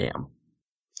 5:30 a.m.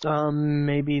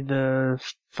 Maybe the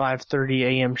 5:30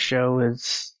 a.m. show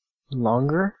is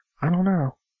longer? I don't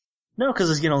know. No, cause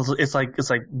it's like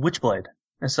Witchblade.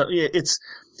 And so, yeah, it's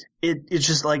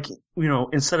just like,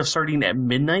 instead of starting at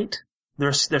midnight,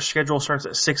 their schedule starts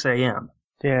at 6 a.m.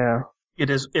 Yeah. It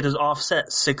is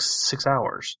offset six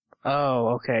hours,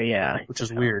 Oh, okay, yeah. which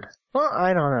is weird. Well,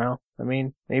 I don't know. I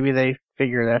mean, maybe they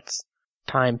figure that's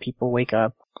time people wake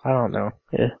up. I don't know.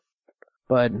 Yeah.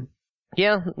 But,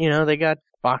 yeah, they got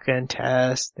Baka and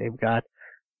Test. They've got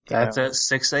That's at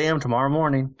 6 a.m. tomorrow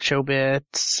morning.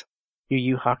 Chobits, Yu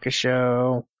Yu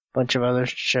Hakusho, bunch of other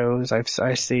shows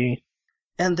I see.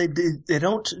 And they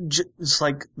don't just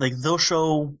like they'll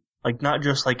show like not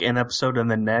just like an episode and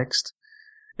the next.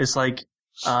 It's like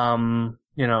Yu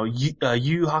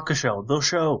Yu Hakusho. They'll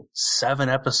show 7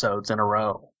 episodes in a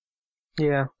row.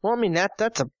 Yeah. Well, I mean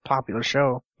that's a popular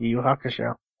show, Yu Yu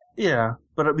Hakusho. Yeah,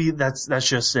 but I mean that's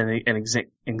just an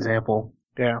example.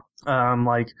 Yeah.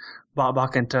 Like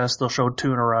Baka and Test, they'll show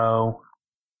 2 in a row.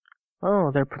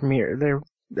 Oh,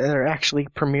 they're actually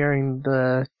premiering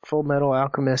the Full Metal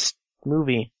Alchemist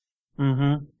movie.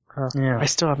 Mm-hmm. Yeah. I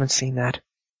still haven't seen that.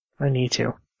 I need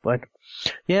to. But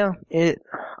yeah,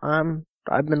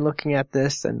 I've been looking at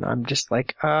this and I'm just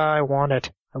like, I want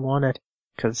it.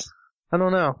 Cause I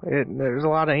don't know. There's a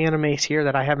lot of animes here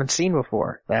that I haven't seen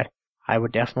before that I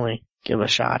would definitely give a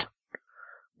shot.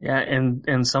 Yeah,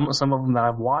 and some of them that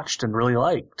I've watched and really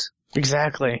liked.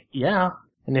 Exactly. Yeah.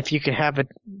 And if you could have it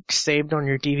saved on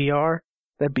your DVR,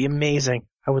 that'd be amazing.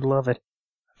 I would love it.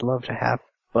 I'd love to have.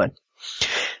 But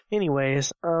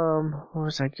anyways, where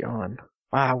was I going?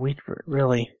 Wow,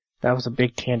 that was a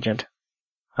big tangent.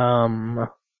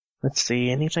 Let's see,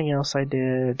 anything else I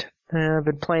did? I've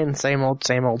been playing the same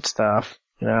old stuff.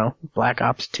 Black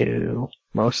Ops 2,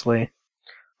 mostly.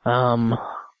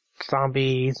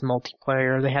 Zombies,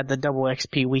 multiplayer. They had the double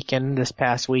XP weekend this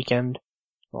past weekend.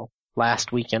 Well,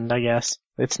 last weekend, I guess.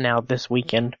 It's now this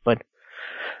weekend, but,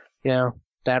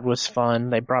 that was fun.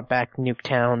 They brought back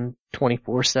Nuketown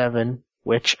 24/7,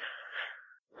 which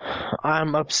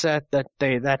I'm upset that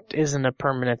that isn't a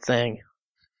permanent thing.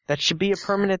 That should be a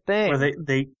permanent thing. Where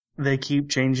they keep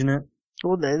changing it?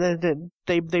 Well,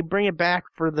 they bring it back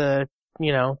for the,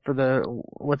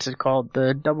 what's it called?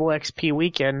 The double XP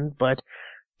weekend, but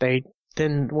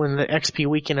then when the XP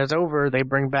weekend is over, they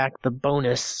bring back the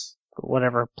bonus,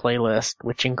 whatever playlist,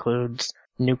 which includes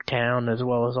Nuketown as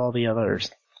well as all the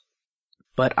others.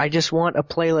 But I just want a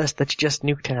playlist that's just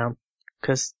Nuketown,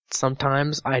 cause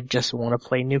sometimes I just want to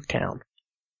play Nuketown.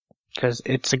 Cause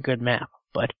it's a good map,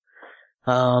 but,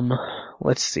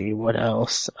 let's see, what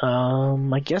else?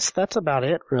 I guess that's about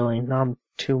it, really. Not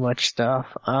too much stuff.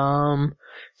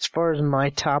 As far as my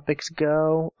topics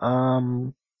go,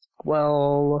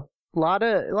 well, a lot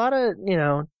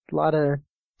of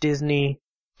Disney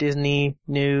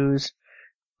news,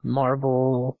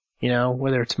 Marvel,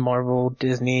 whether it's Marvel,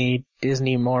 Disney,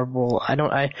 Marvel.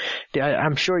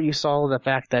 I'm sure you saw the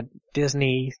fact that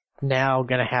Disney now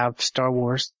gonna have Star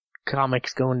Wars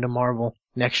comics going to Marvel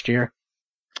next year.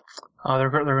 Oh, they're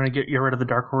gonna get rid of the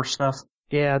Dark Horse stuff?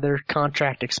 Yeah, their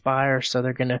contract expires, so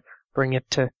they're gonna bring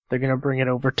it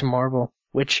over to Marvel,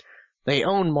 which they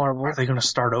own Marvel. Are they gonna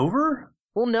start over?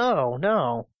 Well,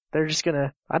 no. They're just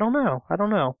gonna, I don't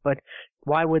know, but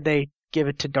why would they give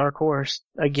it to Dark Horse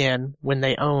again when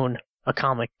they own a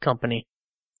comic company?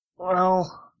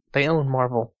 Well, they own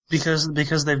Marvel. Because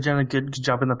they've done a good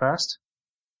job in the past?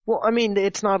 Well, I mean,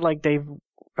 it's not like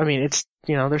it's,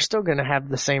 they're still gonna have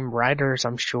the same writers,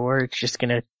 I'm sure. It's just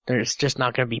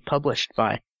not gonna be published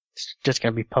by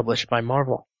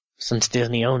Marvel, since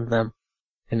Disney owns them.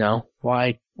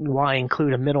 Why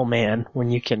include a middleman when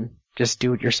you can just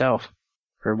do it yourself?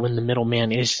 Or when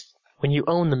you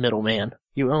own the middleman,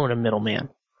 you own a middleman,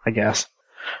 I guess.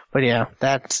 But yeah,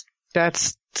 that's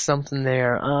something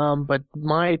there. But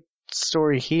my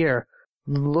story here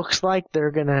looks like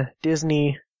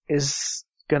Disney is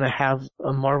gonna have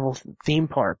a Marvel theme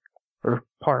park, or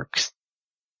parks.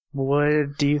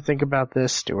 What do you think about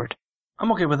this, Stuart?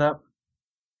 I'm okay with that.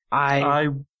 I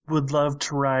would love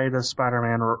to ride a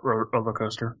Spider-Man roller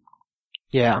coaster.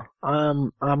 Yeah,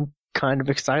 I'm kind of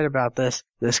excited about this.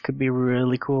 This could be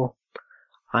really cool.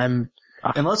 And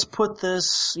let's put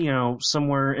this,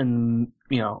 somewhere in,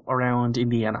 around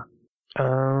Indiana.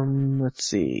 Let's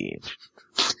see.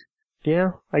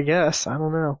 Yeah, I guess. I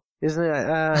don't know. Isn't it,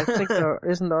 I think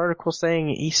isn't the article saying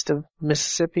east of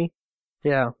Mississippi?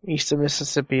 Yeah, east of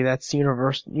Mississippi. That's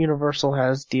Universal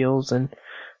has deals in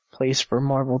place for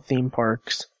Marvel theme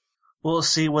parks. Well,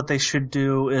 see, what they should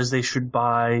do is they should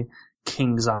buy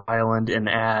Kings Island and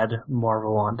add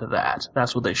Marvel onto that.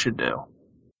 That's what they should do.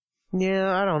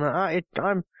 Yeah, I don't know.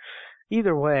 I'm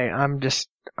either way.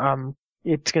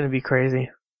 It's gonna be crazy.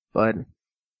 But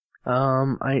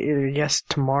I guess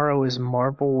tomorrow is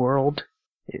Marvel World.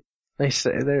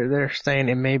 They're saying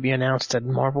it may be announced at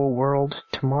Marvel World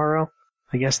tomorrow.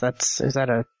 I guess is that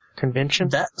a Convention?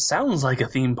 That sounds like a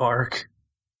theme park.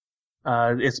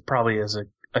 It's probably is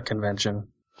a convention.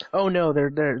 Oh no,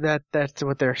 that's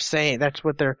what they're saying.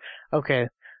 Okay.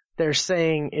 They're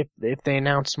saying if they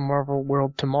announce Marvel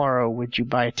World tomorrow, would you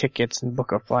buy tickets and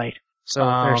book a flight? So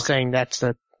they're Okay. saying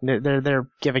they're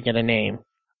giving it a name.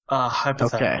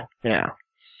 Hypothetical. Okay, yeah.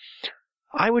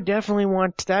 I would definitely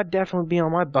that'd definitely be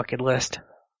on my bucket list.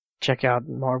 Check out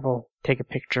Marvel, take a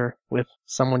picture with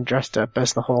someone dressed up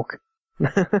as the Hulk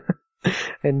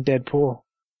and Deadpool.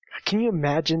 Can you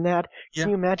imagine that? Yeah.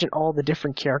 Can you imagine all the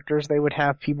different characters they would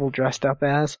have people dressed up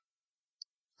as?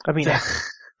 I mean,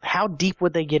 how deep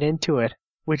would they get into it?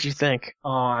 Would you think? Oh,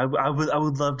 I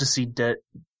would love to see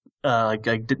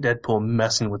Deadpool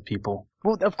messing with people.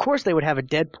 Well, of course they would have a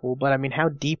Deadpool, but I mean, how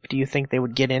deep do you think they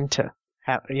would get into?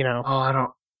 Oh, I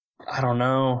don't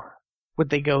know. Would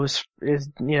they go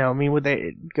would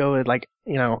they go with like,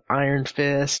 Iron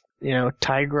Fist,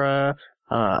 Tigra,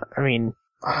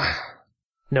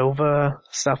 Nova,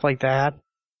 stuff like that?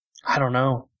 I don't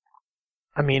know.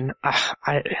 I mean,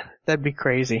 that'd be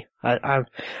crazy.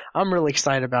 I'm really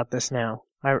excited about this now.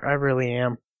 I really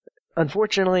am.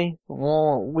 Unfortunately,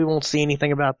 we won't see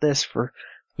anything about this for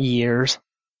years,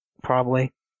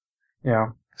 probably. Yeah.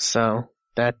 So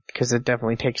because it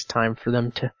definitely takes time for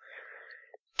them to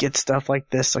get stuff like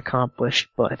this accomplished.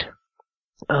 But,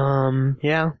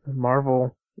 yeah,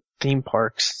 Marvel theme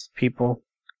parks, people,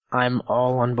 I'm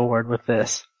all on board with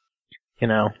this.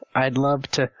 I'd love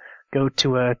to go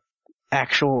to a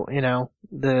actual,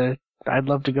 I'd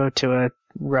love to go to a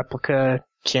replica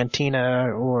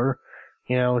cantina or,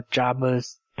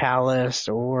 Jabba's palace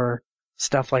or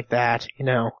stuff like that,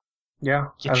 Yeah,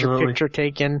 Get absolutely. your picture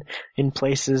taken in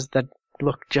places that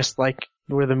look just like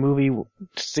where the movie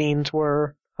scenes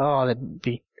were. Oh, that'd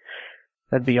be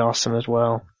awesome as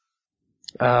well.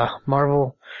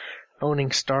 Marvel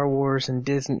owning Star Wars and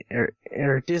Disney,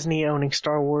 or Disney owning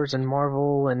Star Wars and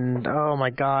Marvel, and oh my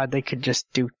God, they could just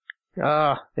do.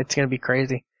 It's gonna be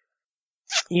crazy.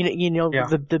 Yeah.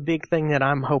 The big thing that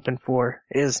I'm hoping for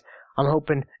is I'm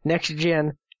hoping next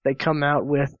gen they come out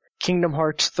with Kingdom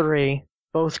Hearts 3,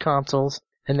 both consoles,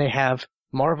 and they have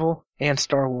Marvel and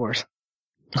Star Wars.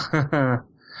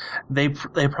 They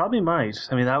probably might.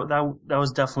 I mean, that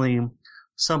was definitely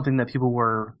something that people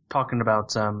were talking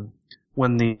about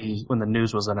when the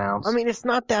news was announced. I mean, it's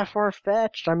not that far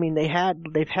fetched. I mean, they've had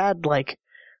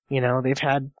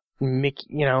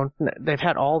Mickey, they've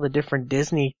had all the different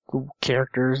Disney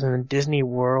characters in the Disney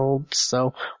World.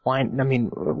 So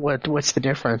what's the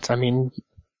difference? I mean,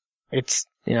 it's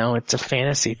a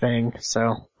fantasy thing.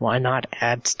 So why not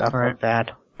add stuff like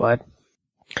that? But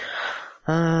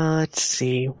let's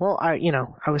see. Well, I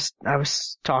was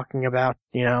talking about,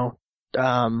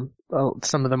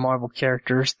 some of the Marvel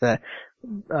characters that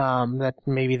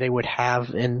maybe they would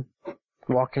have in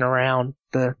walking around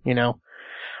the,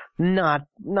 not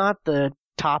the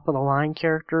top of the line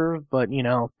characters, but,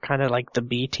 kind of like the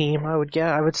B team, I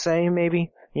would say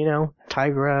maybe,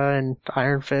 Tigra and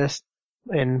Iron Fist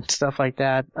and stuff like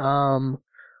that.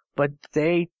 But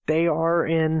they are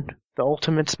in the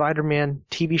Ultimate Spider-Man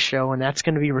TV show, and that's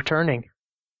going to be returning.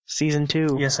 Season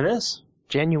 2. Yes, it is.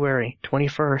 January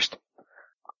 21st.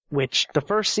 Which, the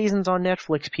first season's on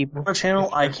Netflix, people. A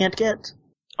channel I can't get.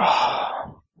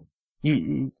 Oh.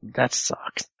 That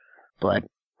sucks. But,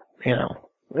 it'll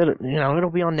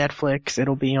be on Netflix,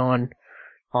 it'll be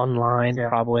online,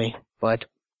 probably. But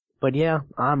yeah,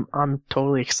 I'm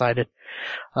totally excited.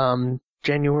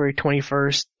 January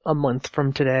 21st, a month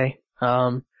from today.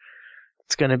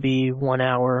 It's gonna be 1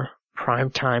 hour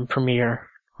primetime premiere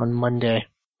on Monday.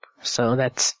 So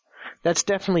that's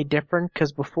definitely different,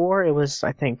 because before it was,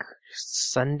 I think,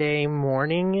 Sunday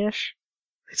morning-ish,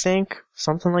 I think.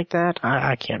 Something like that.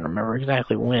 I can't remember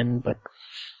exactly when, but,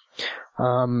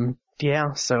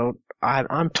 yeah, so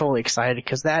I'm totally excited,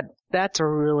 because that's a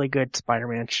really good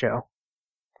Spider-Man show.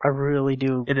 I really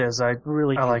do. It is. I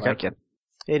really do like it.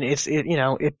 And it's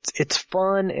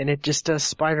fun, and it just does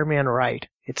Spider-Man right.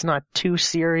 It's not too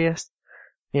serious.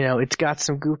 It's got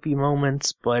some goofy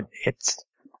moments, but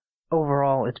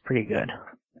overall, it's pretty good.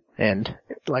 And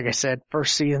like I said,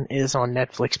 first season is on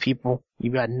Netflix, people.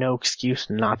 You got no excuse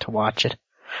not to watch it.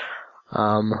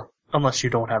 Unless you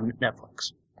don't have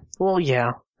Netflix. Well,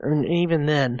 yeah. And even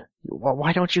then,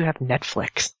 why don't you have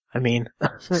Netflix? I mean,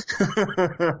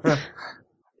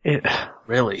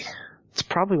 Really? It's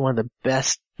probably one of the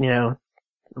best,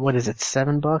 what is it,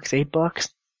 $7, $8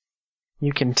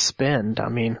 you can spend. I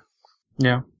mean,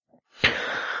 yeah.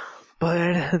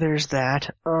 But there's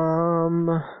that.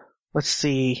 Let's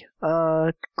see.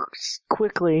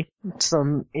 Quickly,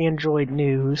 some Android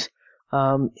news.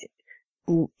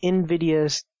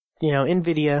 NVIDIA's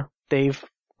NVIDIA, they've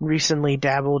recently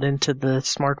dabbled into the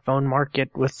smartphone market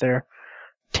with their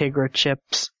Tegra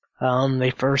chips.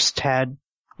 They first had,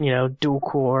 dual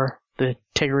core, the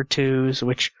Tegra 2s,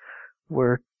 which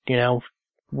were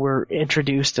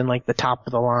introduced in like the top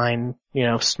of the line,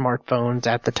 smartphones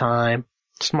at the time.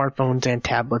 Smartphones and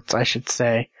tablets, I should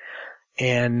say.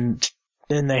 And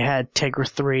then they had Tegra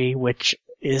 3, which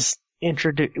is is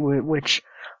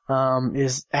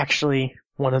actually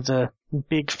one of the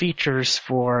big features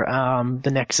for the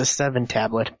Nexus 7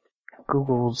 tablet.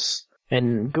 Google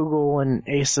and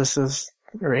Asus,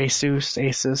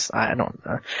 I don't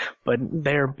know, but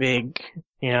they're big,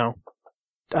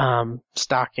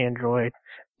 stock Android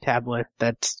tablet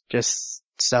that's just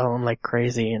selling like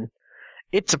crazy, and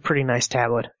it's a pretty nice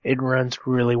tablet. It runs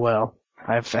really well.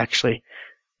 I've actually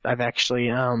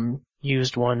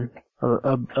used one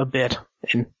a bit,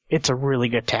 and it's a really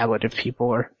good tablet. If people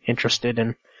are interested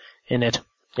in it,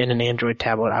 in an Android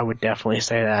tablet, I would definitely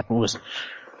say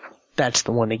that's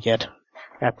the one to get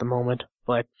at the moment.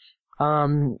 But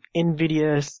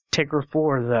NVIDIA's Tegra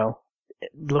 4, though,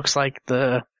 it looks like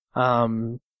the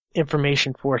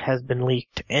information for it has been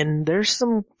leaked, and there's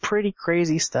some pretty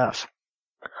crazy stuff.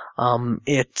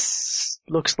 Looks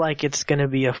like it's gonna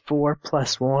be a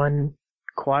 4+1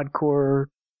 quad core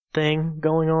thing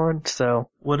going on, so.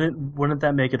 Wouldn't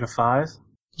that make it a 5?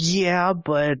 Yeah,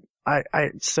 but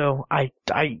that's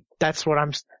what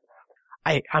I'm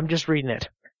just reading it.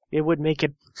 It would make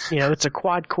it, it's a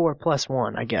quad core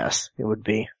 +1, I guess it would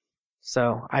be.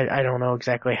 So, I don't know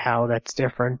exactly how that's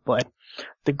different, but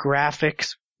the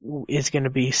graphics is gonna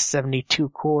be 72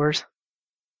 cores,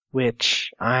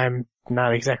 which I'm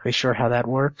not exactly sure how that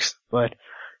works, but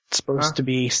it's supposed to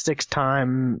be 6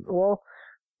 times,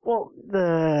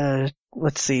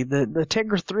 let's see, the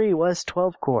Tegra 3 was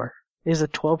 12 core, is a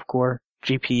 12 core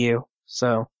GPU,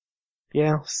 so,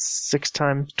 yeah, 6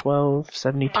 times 12,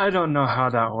 72. I don't know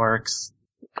how that works.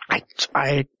 I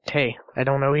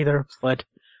don't know either, but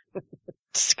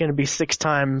it's gonna be 6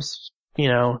 times,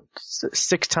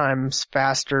 6 times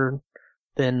faster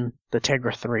than the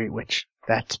Tegra 3, which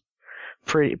that's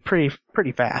pretty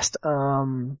fast.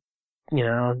 Memory,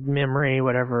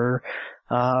 whatever.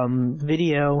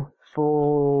 Video,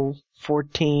 full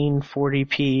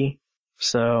 1440p,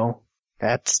 so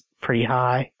that's pretty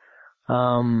high.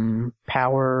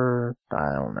 Power,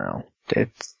 I don't know.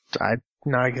 I'm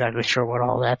not exactly sure what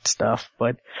all that stuff,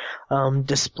 but,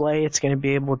 display, it's gonna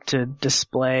be able to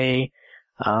display,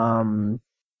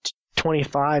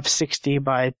 2560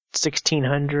 by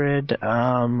 1600,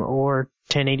 or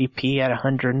 1080p at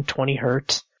 120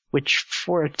 hertz, which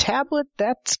for a tablet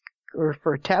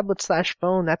for a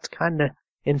tablet/phone, that's kinda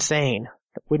insane.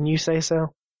 Wouldn't you say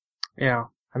so? Yeah.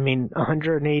 I mean,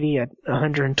 180 at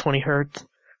 120 hertz,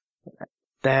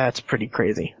 that's pretty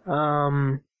crazy.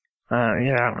 I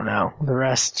don't know. The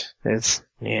rest is,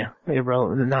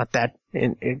 irrelevant, not that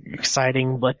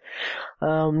exciting, but,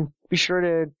 be sure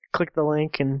to click the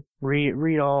link and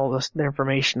read all the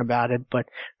information about it, but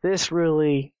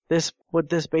what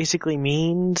this basically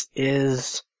means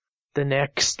is the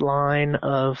next line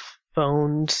of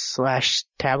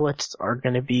phones/tablets are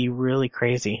going to be really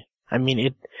crazy. I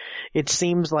mean, it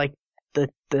seems like the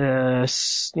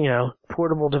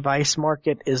portable device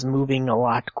market is moving a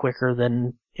lot quicker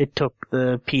than it took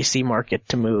the PC market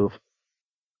to move.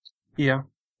 Yeah.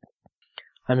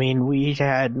 I mean, we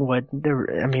had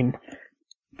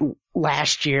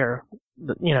last year,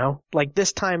 like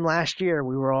this time last year,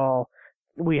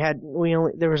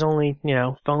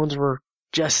 phones were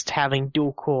just having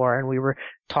dual core, and we were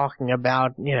talking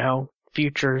about,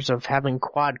 futures of having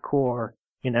quad core,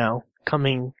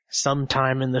 coming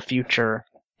sometime in the future,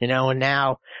 and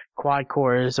now quad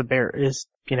core is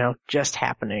just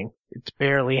happening. It's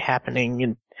barely happening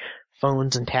in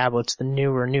phones and tablets, the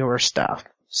newer stuff.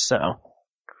 So,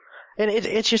 and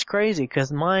it's just crazy because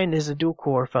mine is a dual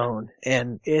core phone,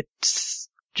 and it's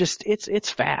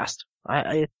fast.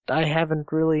 I haven't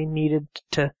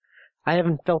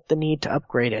felt the need to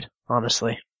upgrade it,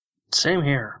 honestly. Same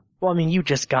here. Well, I mean, you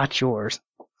just got yours,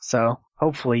 so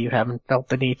hopefully you haven't felt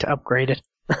the need to upgrade it.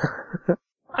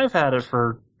 I've had it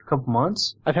for a couple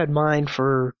months. I've had mine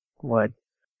for,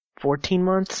 14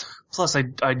 months? Plus, I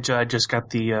just got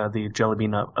the Jelly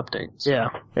Bean update. So.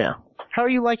 Yeah. How are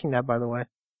you liking that, by the way?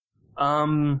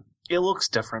 It looks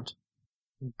different.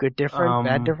 Good different?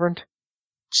 Bad different?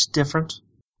 Just different.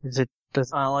 Does it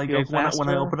when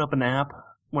I open up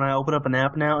an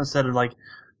app now, instead of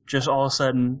just all of a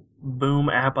sudden boom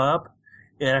app up,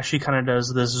 it actually kind of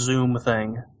does this zoom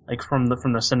thing, from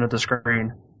the center of the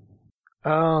screen.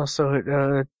 Oh, so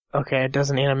it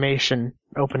does an animation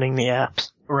opening the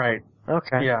apps. Right.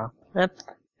 Okay. Yeah. That's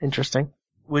interesting.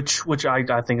 Which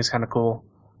I think is kind of cool.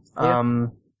 Yeah.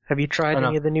 Have you tried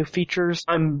any of the new features?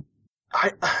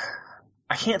 I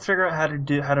can't figure out how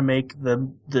to make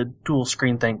the dual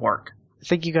screen thing work. I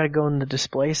think you gotta go in the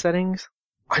display settings.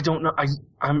 I don't know.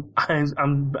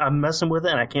 I'm messing with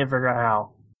it and I can't figure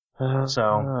out how.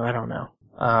 I don't know.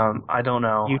 I don't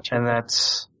know. YouTube. And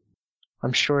that's.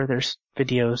 I'm sure there's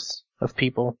videos of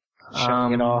people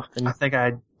showing it off. And I think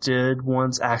I did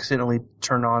once accidentally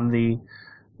turn on the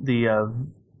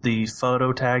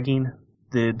photo tagging,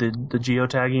 the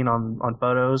geotagging on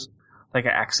photos. Like I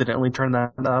accidentally turned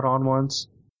that on once.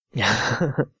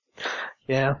 Yeah.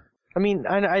 Yeah. I mean,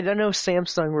 I know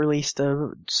Samsung released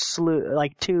a slew,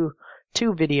 like two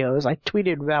videos. I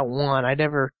tweeted about one. I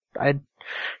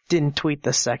didn't tweet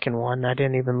the second one. I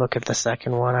didn't even look at the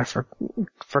second one. I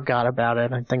forgot about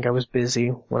it. I think I was busy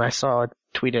when I saw it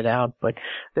tweeted out, but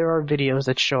there are videos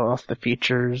that show off the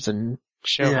features and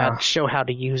show how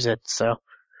to use it. So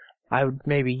I would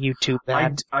maybe YouTube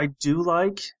that. I do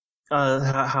like how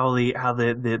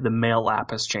the mail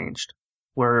app has changed,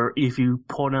 where if you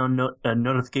pull down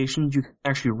notifications, you can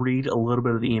actually read a little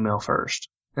bit of the email first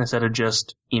instead of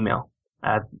just email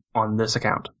on this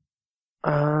account.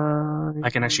 I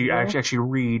can actually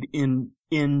read into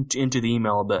the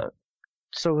email a bit.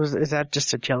 So is that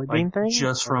just a Jelly Bean thing?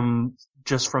 Just from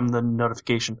the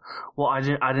notification. Well, I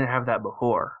didn't have that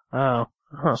before. Oh.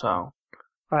 Huh. So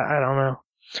I don't know.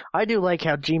 I do like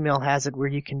how Gmail has it where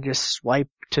you can just swipe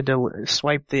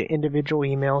the individual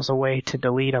emails away to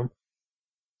delete them.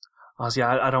 See,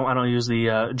 I don't use the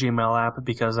Gmail app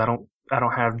because I don't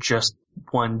have just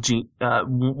one I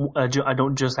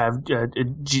don't just have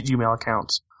Gmail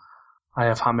accounts. I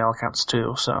have Hotmail accounts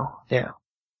too. So yeah,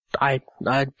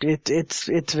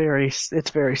 it's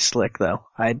very slick though.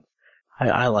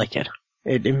 I like it.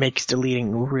 It makes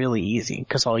deleting really easy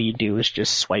because all you do is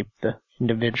just swipe the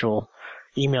individual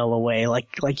email away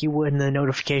like you would in the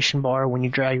notification bar. When you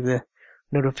drag the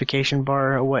notification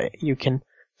bar away, you can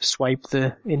swipe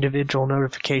the individual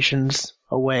notifications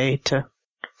away to.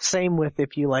 Same with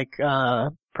if you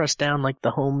press down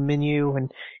the home menu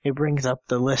and it brings up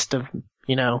the list of,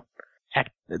 the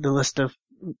list of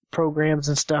programs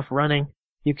and stuff running.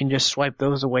 You can just swipe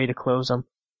those away to close them.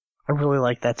 I really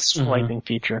like that swiping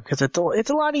feature because it's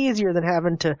a lot easier than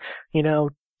having to,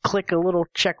 click a little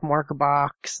check mark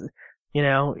box,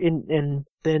 and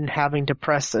then having to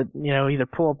press either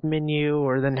pull up menu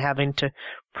or then having to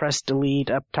press delete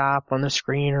up top on the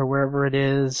screen or wherever it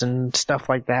is and stuff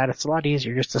like that. It's a lot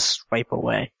easier just to swipe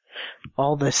away.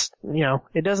 All this,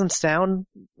 it doesn't sound,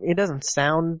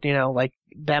 like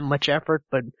that much effort,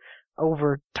 but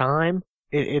over time,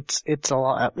 it's a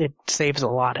lot, it saves a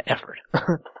lot of effort.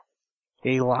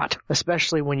 A lot.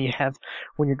 Especially when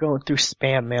you're going through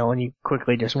spam mail and you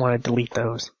quickly just want to delete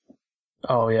those.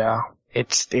 Oh yeah.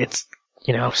 It's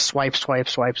swipe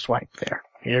there.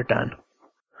 You're done.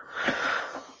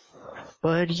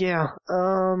 But yeah,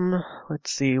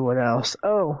 let's see what else.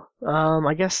 Oh,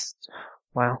 I guess,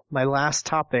 my last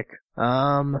topic,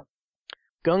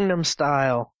 Gangnam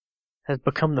Style has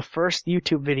become the first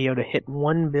YouTube video to hit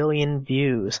 1 billion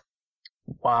views.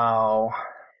 Wow.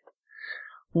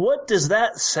 What does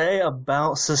that say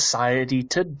about society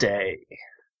today?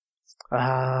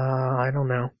 I don't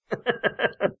know.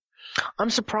 I'm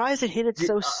surprised it hit it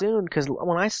so soon, because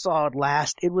when I saw it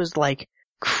last, it was I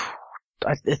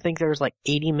think there was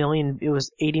 80 million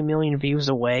views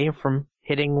away from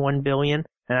hitting 1 billion,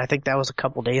 and I think that was a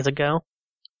couple days ago.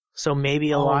 So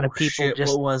maybe a lot of people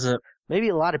what was it? Maybe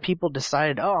a lot of people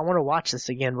decided, I want to watch this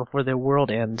again before the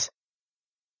world ends.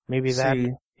 Maybe that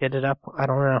hit it up. I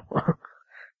don't know.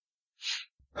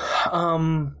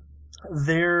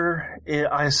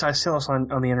 I saw this on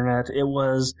the internet.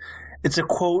 It's a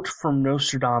quote from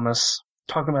Nostradamus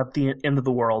talking about the end of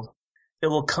the world. It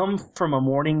will come from a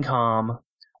morning calm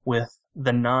with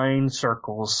the 9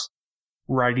 circles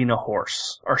riding a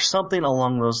horse, or something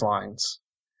along those lines.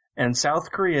 And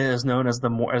South Korea is known as the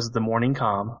morning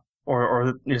calm,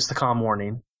 or it's the calm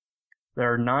morning.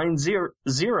 There are 9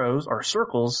 zeros or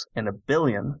circles and a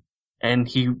billion, and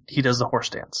he does the horse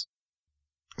dance.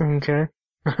 Okay.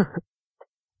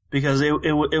 Because it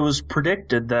was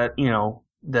predicted that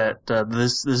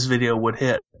this video would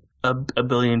hit a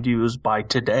billion views by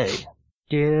today.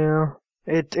 Yeah,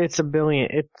 it's a billion.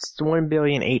 It's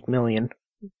 1,000,000,008,000,000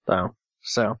 though.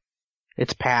 So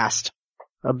it's past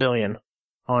a billion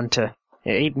onto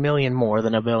 8 million more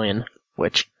than a billion,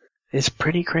 which is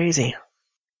pretty crazy.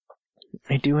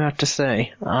 I do have to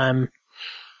say, I'm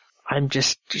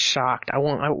just shocked. I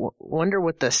wonder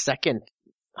what the second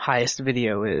highest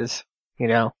video is.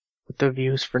 what the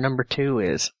views for number 2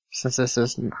 is, since this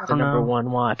is the number 1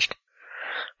 watched.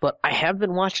 But I have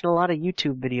been watching a lot of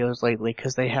YouTube videos lately,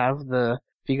 because they have if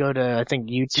you go to, I think,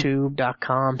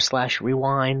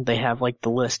 youtube.com/rewind, they have like the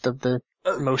list of the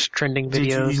most trending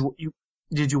videos.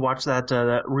 Did you watch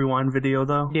that rewind video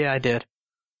though? Yeah, I did.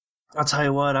 I'll tell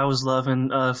you what, I was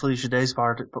loving Felicia Day's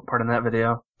part in that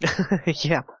video.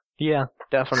 Yeah,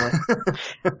 definitely.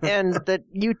 And the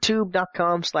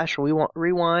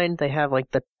youtube.com/rewind, they have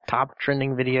like the top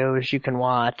trending videos you can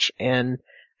watch, and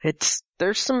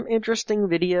there's some interesting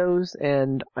videos,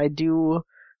 and go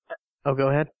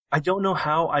ahead. I don't know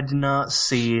how I did not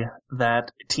see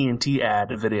that TNT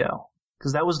ad video,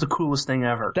 because that was the coolest thing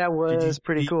ever. That was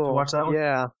pretty cool. Did you watch that one?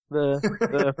 Yeah,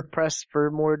 the press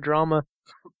for more drama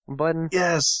button.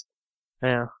 Yes.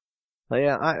 Yeah.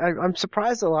 Yeah, I'm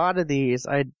surprised a lot of these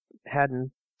I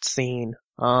hadn't seen.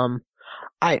 I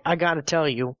gotta tell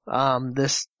you,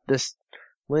 this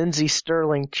Lindsay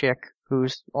Sterling chick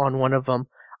who's on one of them,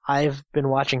 I've been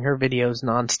watching her videos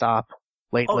nonstop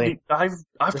lately. Oh,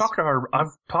 I've talked to her.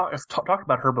 I've talked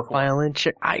about her before. Violin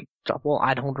chick. I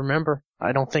don't remember.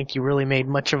 I don't think you really made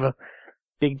much of a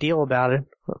big deal about it.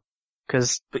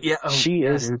 Cause she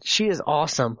is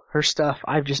awesome. Her stuff,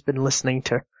 I've just been listening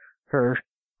to her.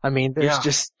 I mean,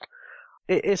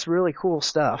 it's really cool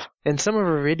stuff. And some of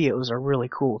her videos are really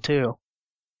cool too.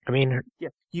 I mean,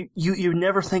 you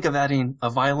never think of adding a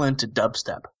violin to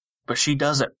dubstep, but she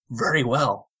does it very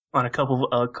well on a couple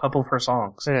of her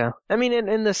songs. Yeah. I mean,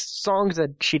 and the songs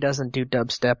that she doesn't do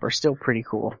dubstep are still pretty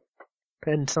cool.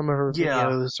 And some of her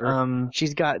videos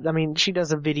she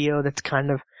does a video that's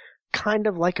kind of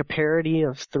like a parody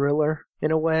of Thriller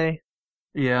in a way.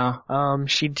 Yeah.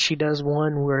 She does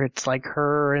one where it's like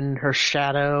her and her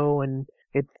shadow, and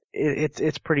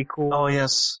it's pretty cool. Oh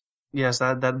yes,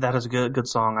 that is a good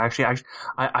song. I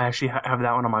actually have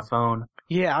that one on my phone.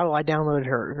 Yeah, I downloaded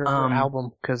her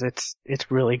album because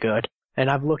it's really good. And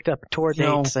I've looked up tour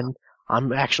dates, and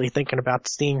I'm actually thinking about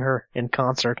seeing her in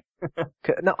concert.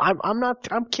 No, I'm not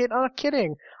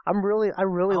kidding. I really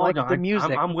like the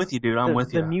music. I'm with you, dude. I'm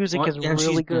with you. The music is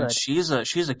really good. She's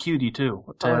a cutie too.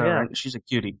 She's a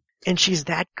cutie. And she's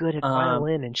that good at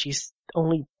violin, and she's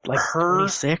only like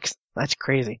 26. That's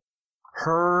crazy.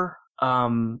 Her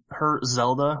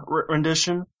Zelda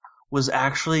rendition was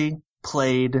actually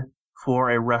played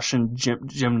for a Russian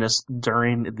gymnast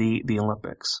during the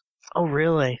Olympics. Oh,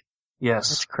 really? Yes.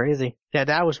 That's crazy. Yeah,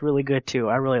 that was really good too.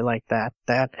 I really liked that.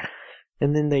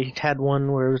 And then they had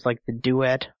one where it was like the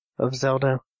duet of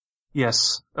Zelda.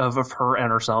 Yes, of her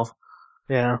and herself.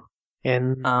 Yeah.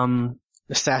 And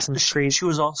Assassin's Creed. She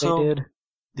was also they did.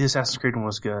 The Assassin's Creed one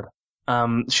was good.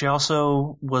 She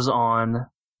also was on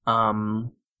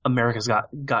America's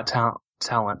Got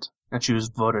Talent, and she was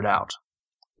voted out.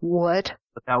 What?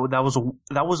 But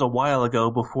that was a while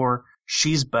ago, before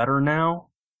She's Better Now.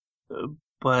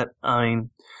 But I mean,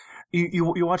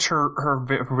 you watch her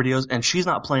videos, and she's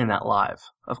not playing that live,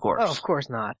 of course. Oh, of course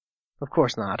not. Of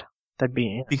course not. That'd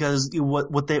be because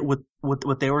what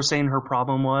they were saying her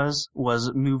problem was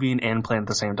moving and playing at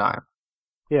the same time.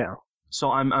 Yeah.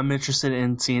 So I'm interested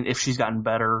in seeing if she's gotten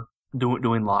better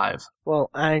doing live. Well,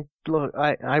 I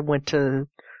went to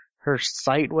her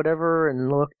site, whatever, and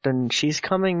looked, and she's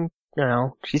coming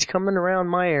around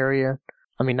my area.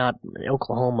 I mean, not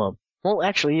Oklahoma. Well,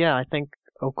 actually, yeah, I think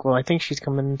Oklahoma. I think she's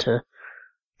coming to,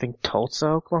 Tulsa,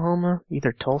 Oklahoma.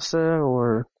 Either Tulsa,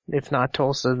 or if not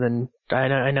Tulsa, then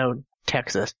I know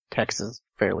Texas. Texas is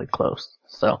fairly close.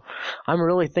 So I'm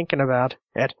really thinking about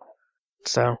it.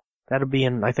 So that'll be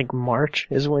in, I think, March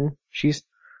is when she's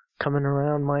coming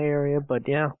around my area. But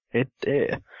yeah,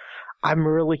 I'm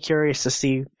really curious to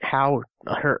see how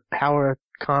a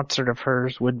concert of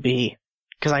hers would be.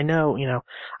 Cause I know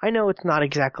it's not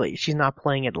exactly, she's not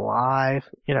playing it live,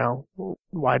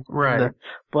 wide, right.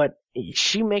 But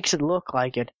she makes it look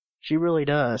like it. She really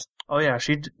does. Oh yeah,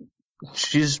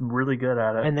 she's really good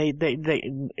at it. And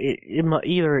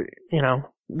either,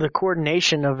 the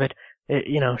coordination of it,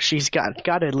 she's got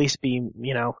to at least be,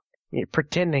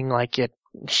 pretending like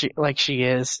she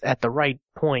is at the right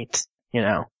points,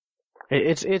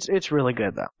 It's really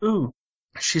good though. Ooh,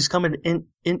 she's coming in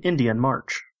India in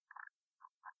March.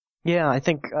 Yeah, I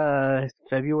think,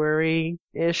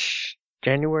 February-ish,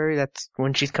 January, that's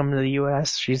when she's coming to the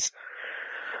US.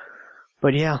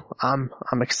 But yeah, I'm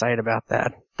excited about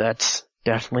that. That's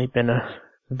definitely been a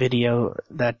video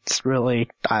that's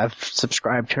really, I've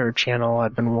subscribed to her channel,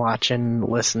 I've been watching,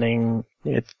 listening,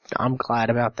 I'm glad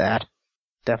about that.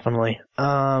 Definitely.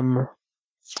 And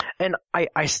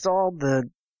I saw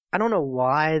I don't know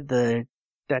why that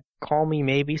Call Me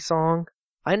Maybe song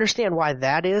I understand why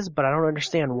that is, but I don't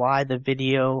understand why the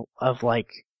video of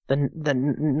like the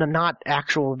not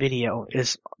actual video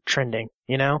is trending,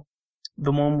 you know?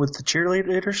 The one with the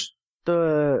cheerleaders?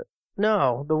 The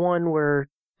one where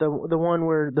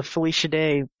the Felicia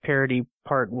Day parody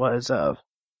part was of.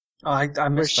 Oh, I Where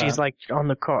missed she's that. like on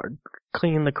the car,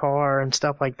 cleaning the car and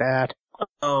stuff like that.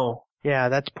 Oh. Yeah,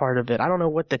 that's part of it. I don't know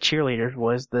what the cheerleaders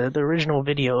was. The original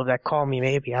video of that Call Me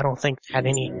Maybe, I don't think had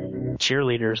any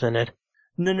cheerleaders in it.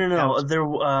 No. There,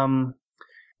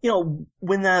 you know,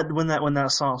 when that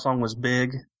song was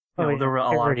big, there were a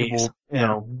lot of people,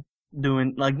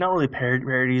 doing, like, not really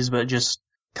parodies, but just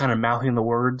kind of mouthing the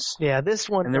words. Yeah, this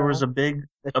one. And there was a big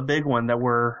one that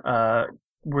where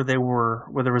there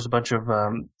was a bunch of,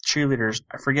 cheerleaders.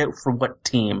 I forget for what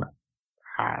team.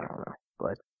 I don't know,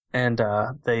 but. And,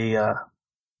 that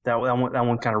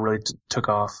one kind of really took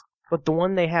off. But the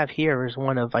one they have here is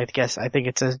one of, I think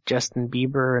it says Justin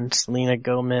Bieber and Selena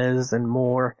Gomez and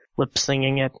more lip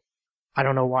singing it. I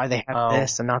don't know why they have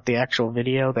this and not the actual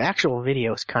video. The actual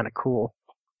video is kind of cool.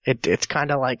 It's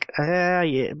kind of like,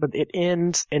 yeah, but it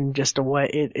ends in just a way,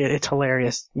 it's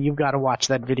hilarious. You've got to watch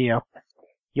that video.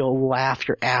 You'll laugh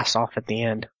your ass off at the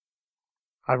end.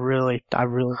 I really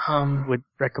would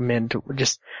recommend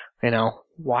just,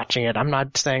 watching it. I'm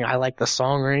not saying I like the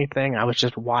song or anything. I was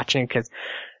just watching because,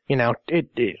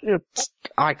 it's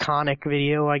iconic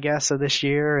video, I guess, of this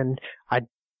year, and I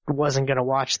wasn't gonna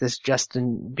watch this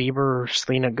Justin Bieber or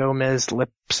Selena Gomez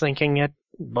lip syncing it,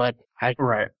 but I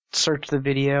searched the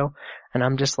video, and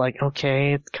I'm just like,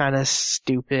 okay, it's kind of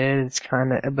stupid,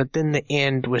 but then the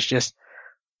end was just,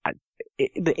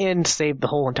 the end saved the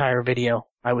whole entire video,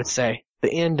 I would say.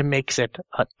 The end makes it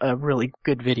a really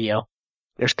good video.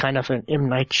 There's kind of an M.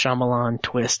 Night Shyamalan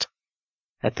twist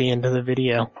at the end of the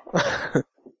video.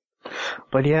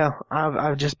 But yeah,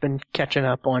 I've just been catching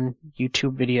up on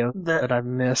YouTube videos that I've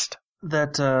missed.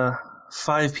 That,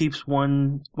 5 Peeps,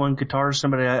 one Guitar,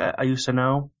 somebody I used to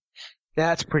know.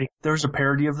 That's pretty. There's a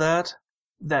parody of that.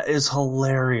 That is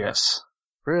hilarious.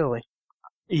 Really?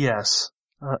 Yes.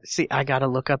 See, I gotta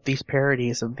look up these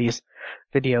parodies of these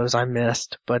videos I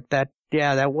missed, but that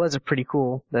was a pretty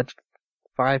cool, that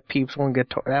 5 Peeps, one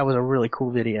Guitar, that was a really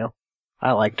cool video.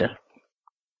 I liked it.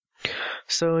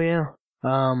 So yeah,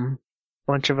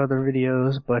 bunch of other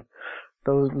videos, but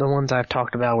the ones I've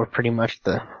talked about were pretty much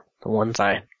the ones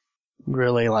I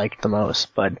really liked the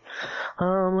most, but,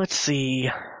 let's see.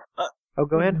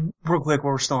 Go ahead. Real quick,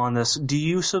 while we're still on this, do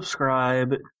you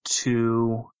subscribe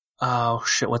to,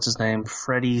 what's his name?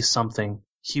 Freddie something.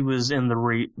 He was in the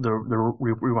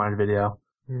Rewind video.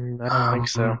 I don't think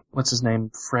so. What's his name?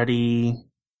 Freddie,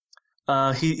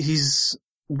 he's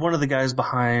one of the guys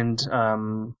behind,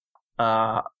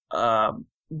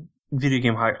 Video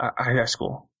Game High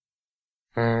School.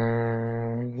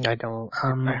 I don't.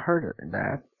 I heard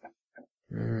that.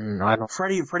 I don't.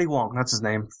 Freddie Wong, that's his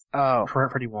name. Oh.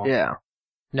 Freddie Wong. Yeah.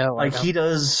 No, like, he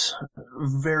does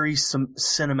very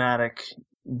cinematic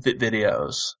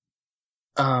videos.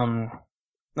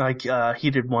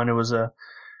 He did one, it was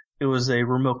a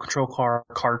remote control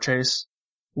car chase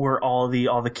where all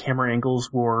the camera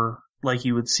angles were like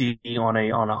you would see on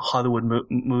a Hollywood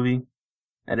movie.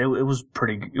 And it was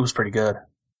pretty good.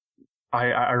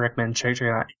 I recommend checking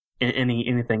out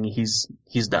anything he's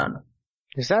done.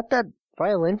 Is that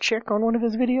violin chick on one of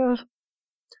his videos?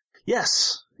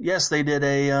 Yes, they did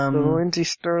a the Lindsay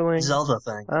Sterling Zelda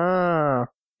thing. Ah,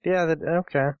 yeah,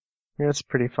 okay. Yeah, that's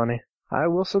pretty funny. I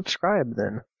will subscribe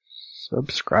then.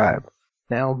 Subscribe.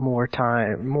 Now more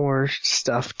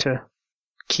stuff to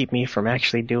keep me from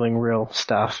actually doing real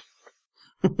stuff.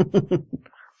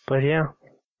 But yeah,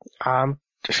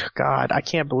 God, I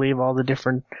can't believe all the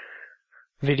different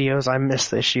videos I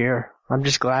missed this year. I'm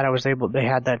just glad they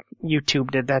had that, YouTube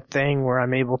did that thing where I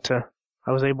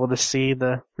was able to see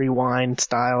the rewind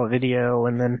style video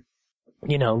and then,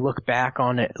 look back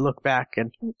at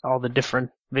all the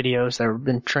different videos that have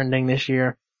been trending this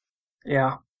year.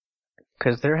 Yeah.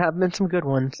 Cause there have been some good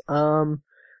ones. And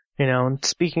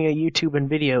speaking of YouTube and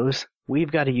videos,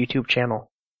 we've got a YouTube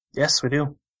channel. Yes, we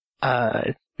do.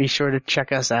 Be sure to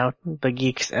check us out, the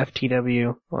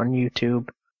GeeksFTW on YouTube.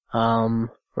 Or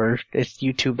it's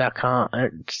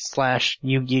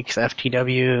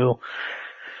youtube.com/ugeeksftw.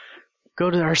 Go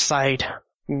to our site.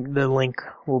 The link's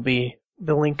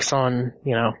on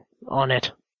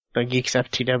it. The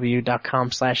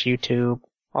geeksftw.com/YouTube.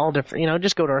 All different,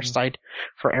 just go to our site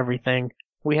for everything.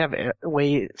 We have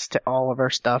ways to all of our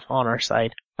stuff on our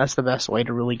site. That's the best way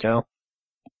to really go.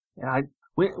 Yeah,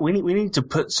 we need to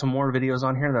put some more videos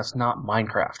on here that's not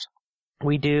Minecraft.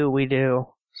 We do.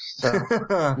 So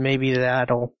maybe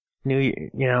that'll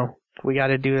We got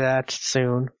to do that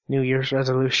soon. New Year's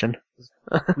resolution.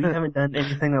 We haven't done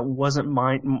anything that wasn't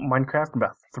Minecraft in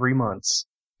about 3 months.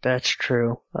 That's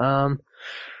true.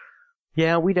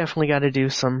 Yeah, we definitely got to do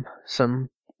some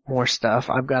more stuff.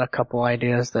 I've got a couple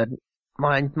ideas that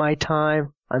my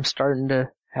time. I'm starting to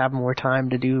have more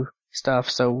time to do stuff,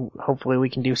 so hopefully we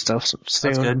can do stuff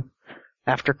soon. That's good.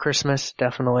 After Christmas,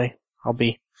 definitely, I'll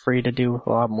be free to do a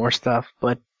lot more stuff.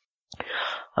 But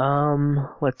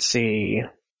let's see.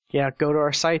 Yeah, go to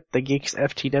our site,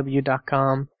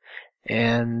 thegeeksftw.com,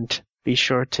 and be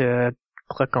sure to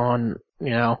click on,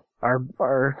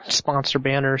 our sponsor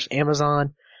banners,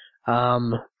 Amazon.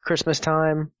 Christmas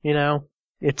time,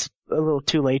 it's a little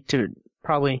too late to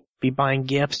probably be buying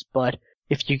gifts, but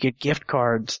if you get gift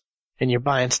cards and you're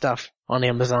buying stuff on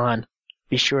Amazon,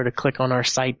 be sure to click on our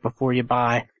site before you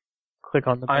buy. Click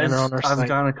on the banner on our site. I've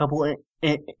gotten a couple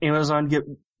Amazon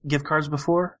gift cards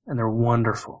before, and they're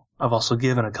wonderful. I've also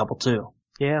given a couple too.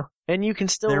 Yeah, and you can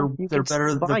still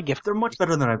buy gift. They're much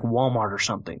better than like Walmart or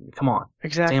something. Come on,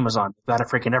 exactly. It's Amazon, got a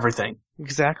freaking everything.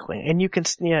 Exactly, and you can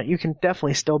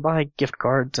definitely still buy gift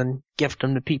cards and gift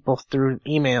them to people through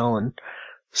email and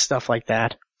stuff like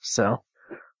that. So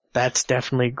that's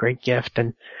definitely a great gift,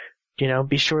 and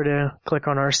be sure to click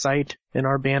on our site and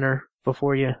our banner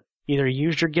before you either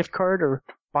use your gift card or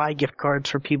buy gift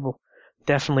cards for people.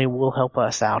 Definitely will help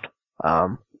us out.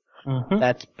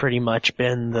 That's pretty much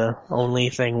been the only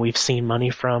thing we've seen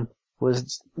money from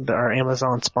was our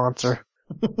Amazon sponsor.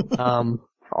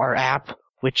 Our app,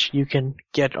 which you can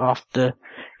get off the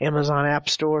Amazon App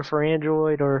Store for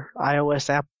Android or iOS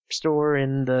App Store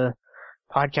in the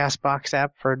Podcast Box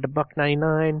app for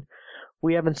 $1.99.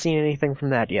 We haven't seen anything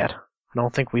from that yet.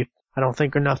 I don't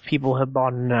think enough people have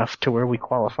bought enough to where we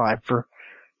qualify for,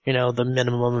 the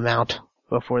minimum amount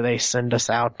before they send us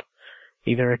out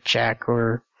either a check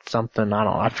or something.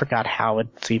 I forgot how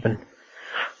it's even.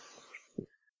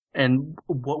 And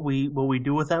what we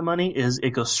do with that money is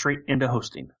it goes straight into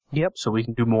hosting. Yep. So we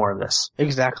can do more of this.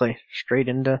 Exactly. Straight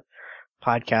into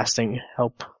podcasting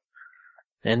help.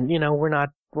 And we're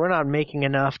not making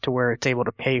enough to where it's able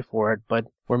to pay for it, but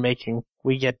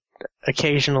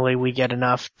occasionally we get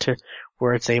enough to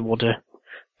where it's able to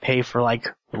pay for like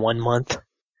 1 month.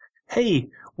 Hey,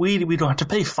 we don't have to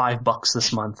pay $5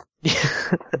 this month.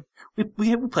 we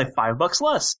pay $5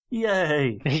 less.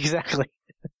 Yay! Exactly.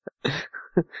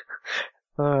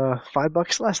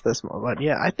 $5 less this month. But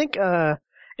yeah, I think it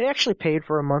actually paid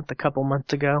for a month a couple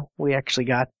months ago. We actually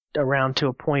got around to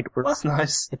a point where that's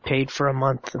nice. It paid for a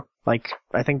month, like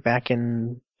I think back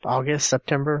in August,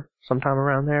 September, sometime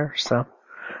around there. So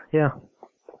yeah.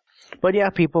 But yeah,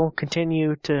 people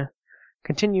continue to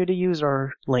use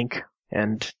our link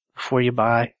and before you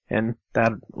buy, and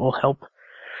that will help.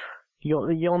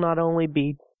 You'll not only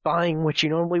be buying what you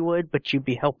normally would, but you'll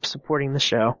be help supporting the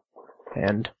show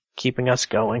and keeping us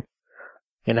going.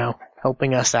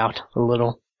 Helping us out a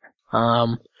little.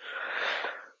 I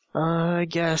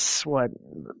guess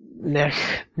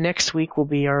next week will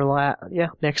be our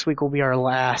next week will be our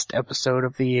last episode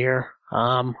of the year.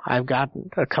 I've got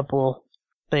a couple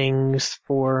things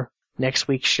for next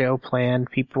week's show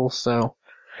planned, people, so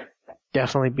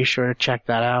definitely be sure to check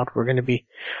that out. We're going to be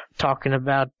talking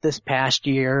about this past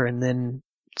year and then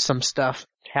some stuff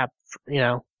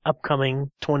upcoming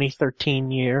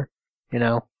 2013 year,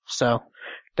 so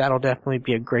that'll definitely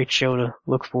be a great show to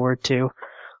look forward to.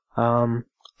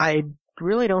 I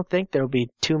really don't think there'll be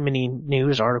too many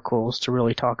news articles to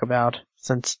really talk about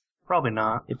since probably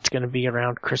not. It's going to be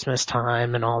around Christmas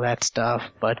time and all that stuff,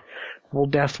 but we'll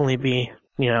definitely be,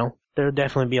 there'll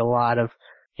definitely be a lot of,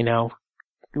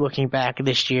 looking back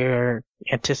this year,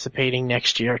 anticipating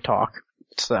next year talk.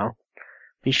 So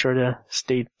be sure to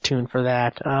stay tuned for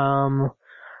that.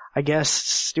 I guess,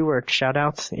 Stuart, shout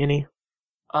outs, any?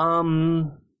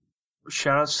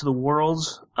 Shout outs to the world.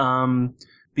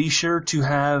 Be sure to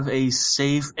have a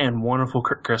safe and wonderful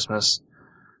Christmas.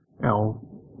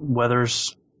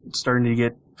 Weather's starting to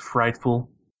get frightful,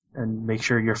 and make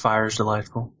sure your fire is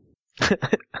delightful.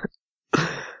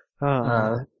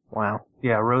 Wow.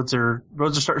 Yeah, roads are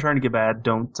starting to get bad.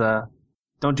 Don't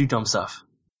do dumb stuff.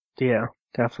 Yeah,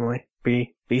 definitely.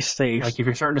 Be safe. Like if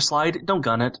you're starting to slide, don't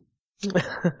gun it.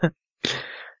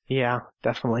 Yeah,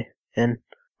 definitely. And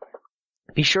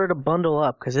be sure to bundle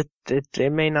up, because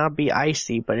it may not be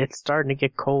icy, but it's starting to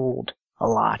get cold a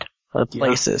lot of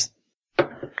places.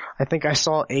 I think I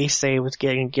saw Ace it was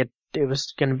going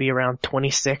to be around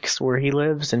 26 where he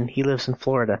lives, and he lives in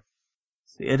Florida.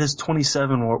 It is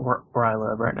 27 where I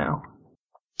live right now.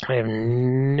 I have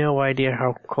no idea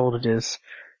how cold it is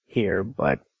here,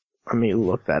 but Let me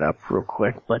look that up real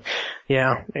quick. But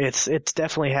yeah, it's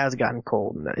definitely has gotten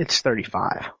cold. It's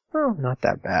 35. Oh, not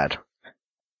that bad.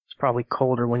 It's probably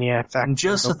colder when you have And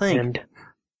just to think,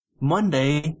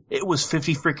 Monday, it was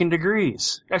 50 freaking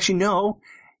degrees. Actually, no.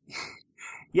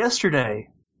 Yesterday,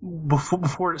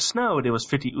 before it snowed, it was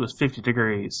 50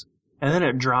 degrees. And then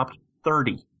it dropped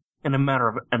 30 in a matter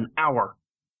of an hour.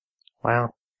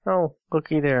 Wow. Oh,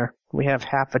 looky there. We have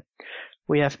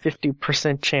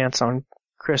 50% chance on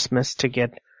Christmas to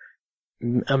get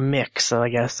a mix, I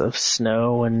guess, of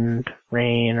snow and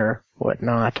rain or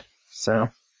whatnot. So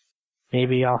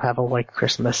maybe I'll have a white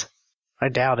Christmas. I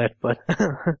doubt it, but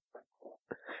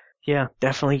yeah,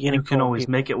 definitely getting You can cold, always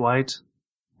people. make it white.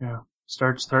 Yeah.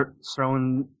 Start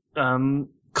throwing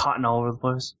cotton all over the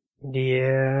place.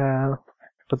 Yeah,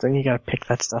 but then you gotta pick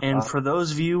that stuff And up. for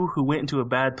those of you who went into a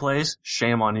bad place,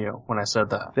 shame on you when I said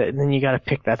that. Then you gotta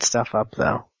pick that stuff up,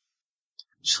 though.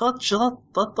 Just let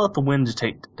the wind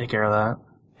take care of that.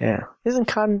 Yeah. Isn't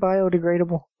cotton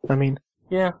biodegradable? I mean,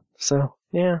 Yeah. so,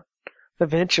 yeah.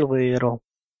 Eventually it'll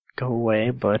go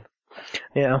away, but,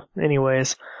 yeah.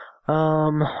 Anyways,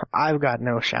 I've got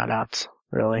no shout-outs,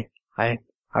 really. I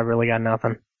really got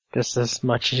nothing. Just as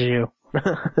much as you.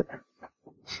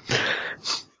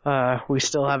 We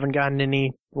still haven't gotten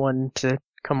anyone to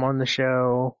come on the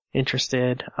show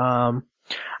interested.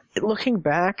 Looking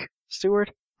back,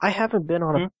 Stuart, I haven't been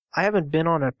on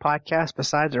a podcast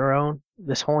besides our own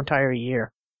this whole entire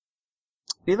year.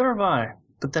 Neither have I.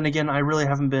 But then again, I really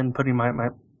haven't been putting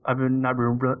I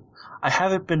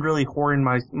haven't been really whoring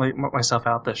myself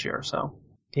out this year, so.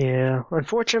 Yeah.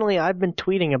 Unfortunately, I've been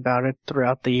tweeting about it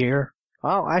throughout the year.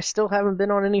 Oh, I still haven't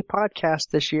been on any podcast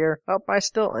this year.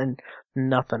 And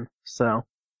nothing. So.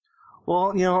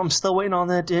 Well, I'm still waiting on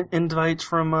that invite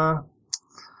from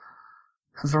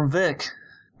Vic,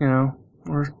 that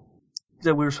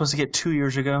we were supposed to get 2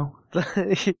 years ago. For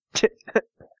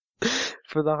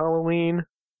the Halloween.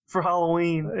 For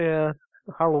Halloween. Yeah.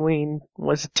 Halloween.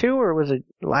 Was it 2 or was it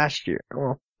last year?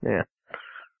 Well, yeah.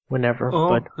 Whenever.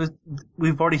 Well, but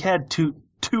we've already had two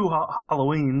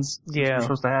Halloweens. Yeah. We're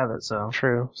supposed to have it, so.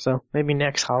 True. So maybe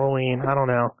next Halloween. I don't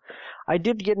know. I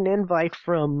did get an invite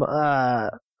from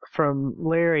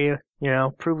Larry,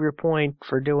 Prove Your Point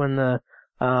for doing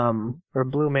or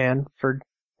Blue Man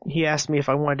he asked me if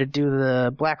I wanted to do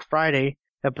the Black Friday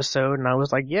episode, and I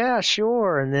was like, yeah,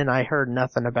 sure. And then I heard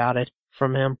nothing about it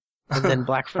from him. And then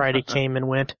Black Friday came and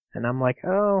went, and I'm like,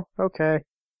 oh, okay.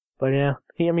 But yeah,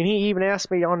 he even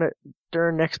asked me on it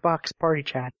during Xbox Party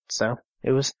Chat, so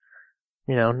it was,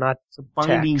 not it's a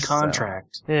binding text,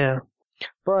 contract. So, yeah.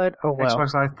 But, oh well.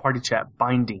 Xbox Live Party Chat,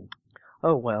 binding.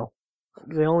 Oh well.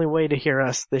 The only way to hear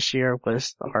us this year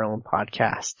was our own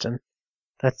podcast, and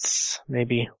that's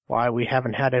maybe why we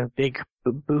haven't had a big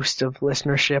boost of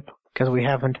listenership, because we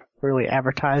haven't really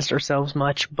advertised ourselves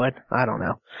much, but I don't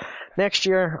know. Next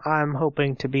year, I'm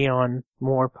hoping to be on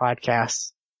more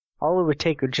podcasts. All it would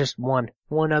take would just one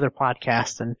other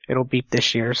podcast, and it'll beat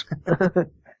this year's.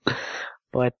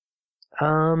 But,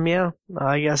 yeah,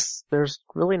 I guess there's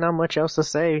really not much else to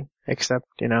say, except,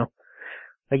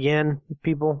 again,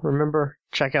 people, remember,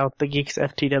 check out the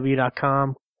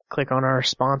GeeksFTW.com. Click on our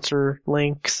sponsor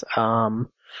links.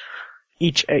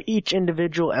 Each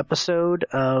individual episode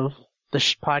of the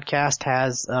podcast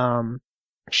has,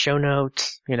 show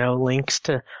notes, links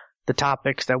to the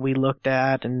topics that we looked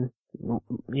at and,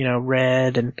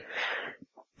 read, and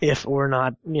if or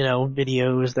not,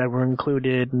 videos that were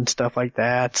included and stuff like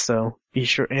that. So be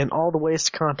sure, and all the ways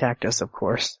to contact us, of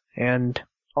course. And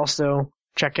also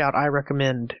check out I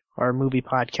Recommend, our movie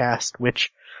podcast,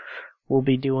 which we'll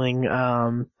be doing,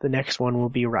 the next one will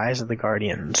be Rise of the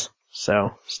Guardians.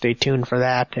 So stay tuned for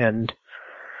that, and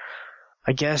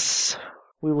I guess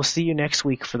we will see you next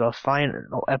week for the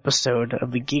final episode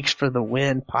of the Geeks for the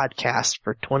Win podcast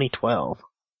for 2012.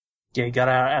 Yeah, you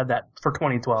gotta add that for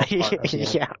 2012.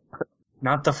 Yeah.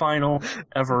 Not the final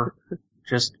ever,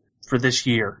 just for this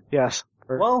year. Yes.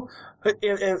 Well,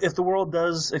 if the world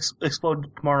does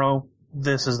explode tomorrow,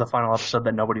 this is the final episode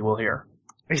that nobody will hear.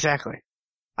 Exactly.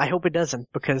 I hope it doesn't,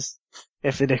 because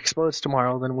if it explodes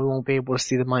tomorrow, then we won't be able to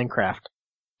see the Minecraft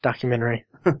documentary,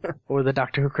 or the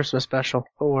Doctor Who Christmas special,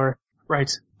 or right,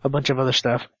 a bunch of other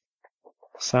stuff.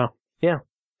 So, yeah.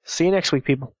 See you next week,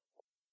 people.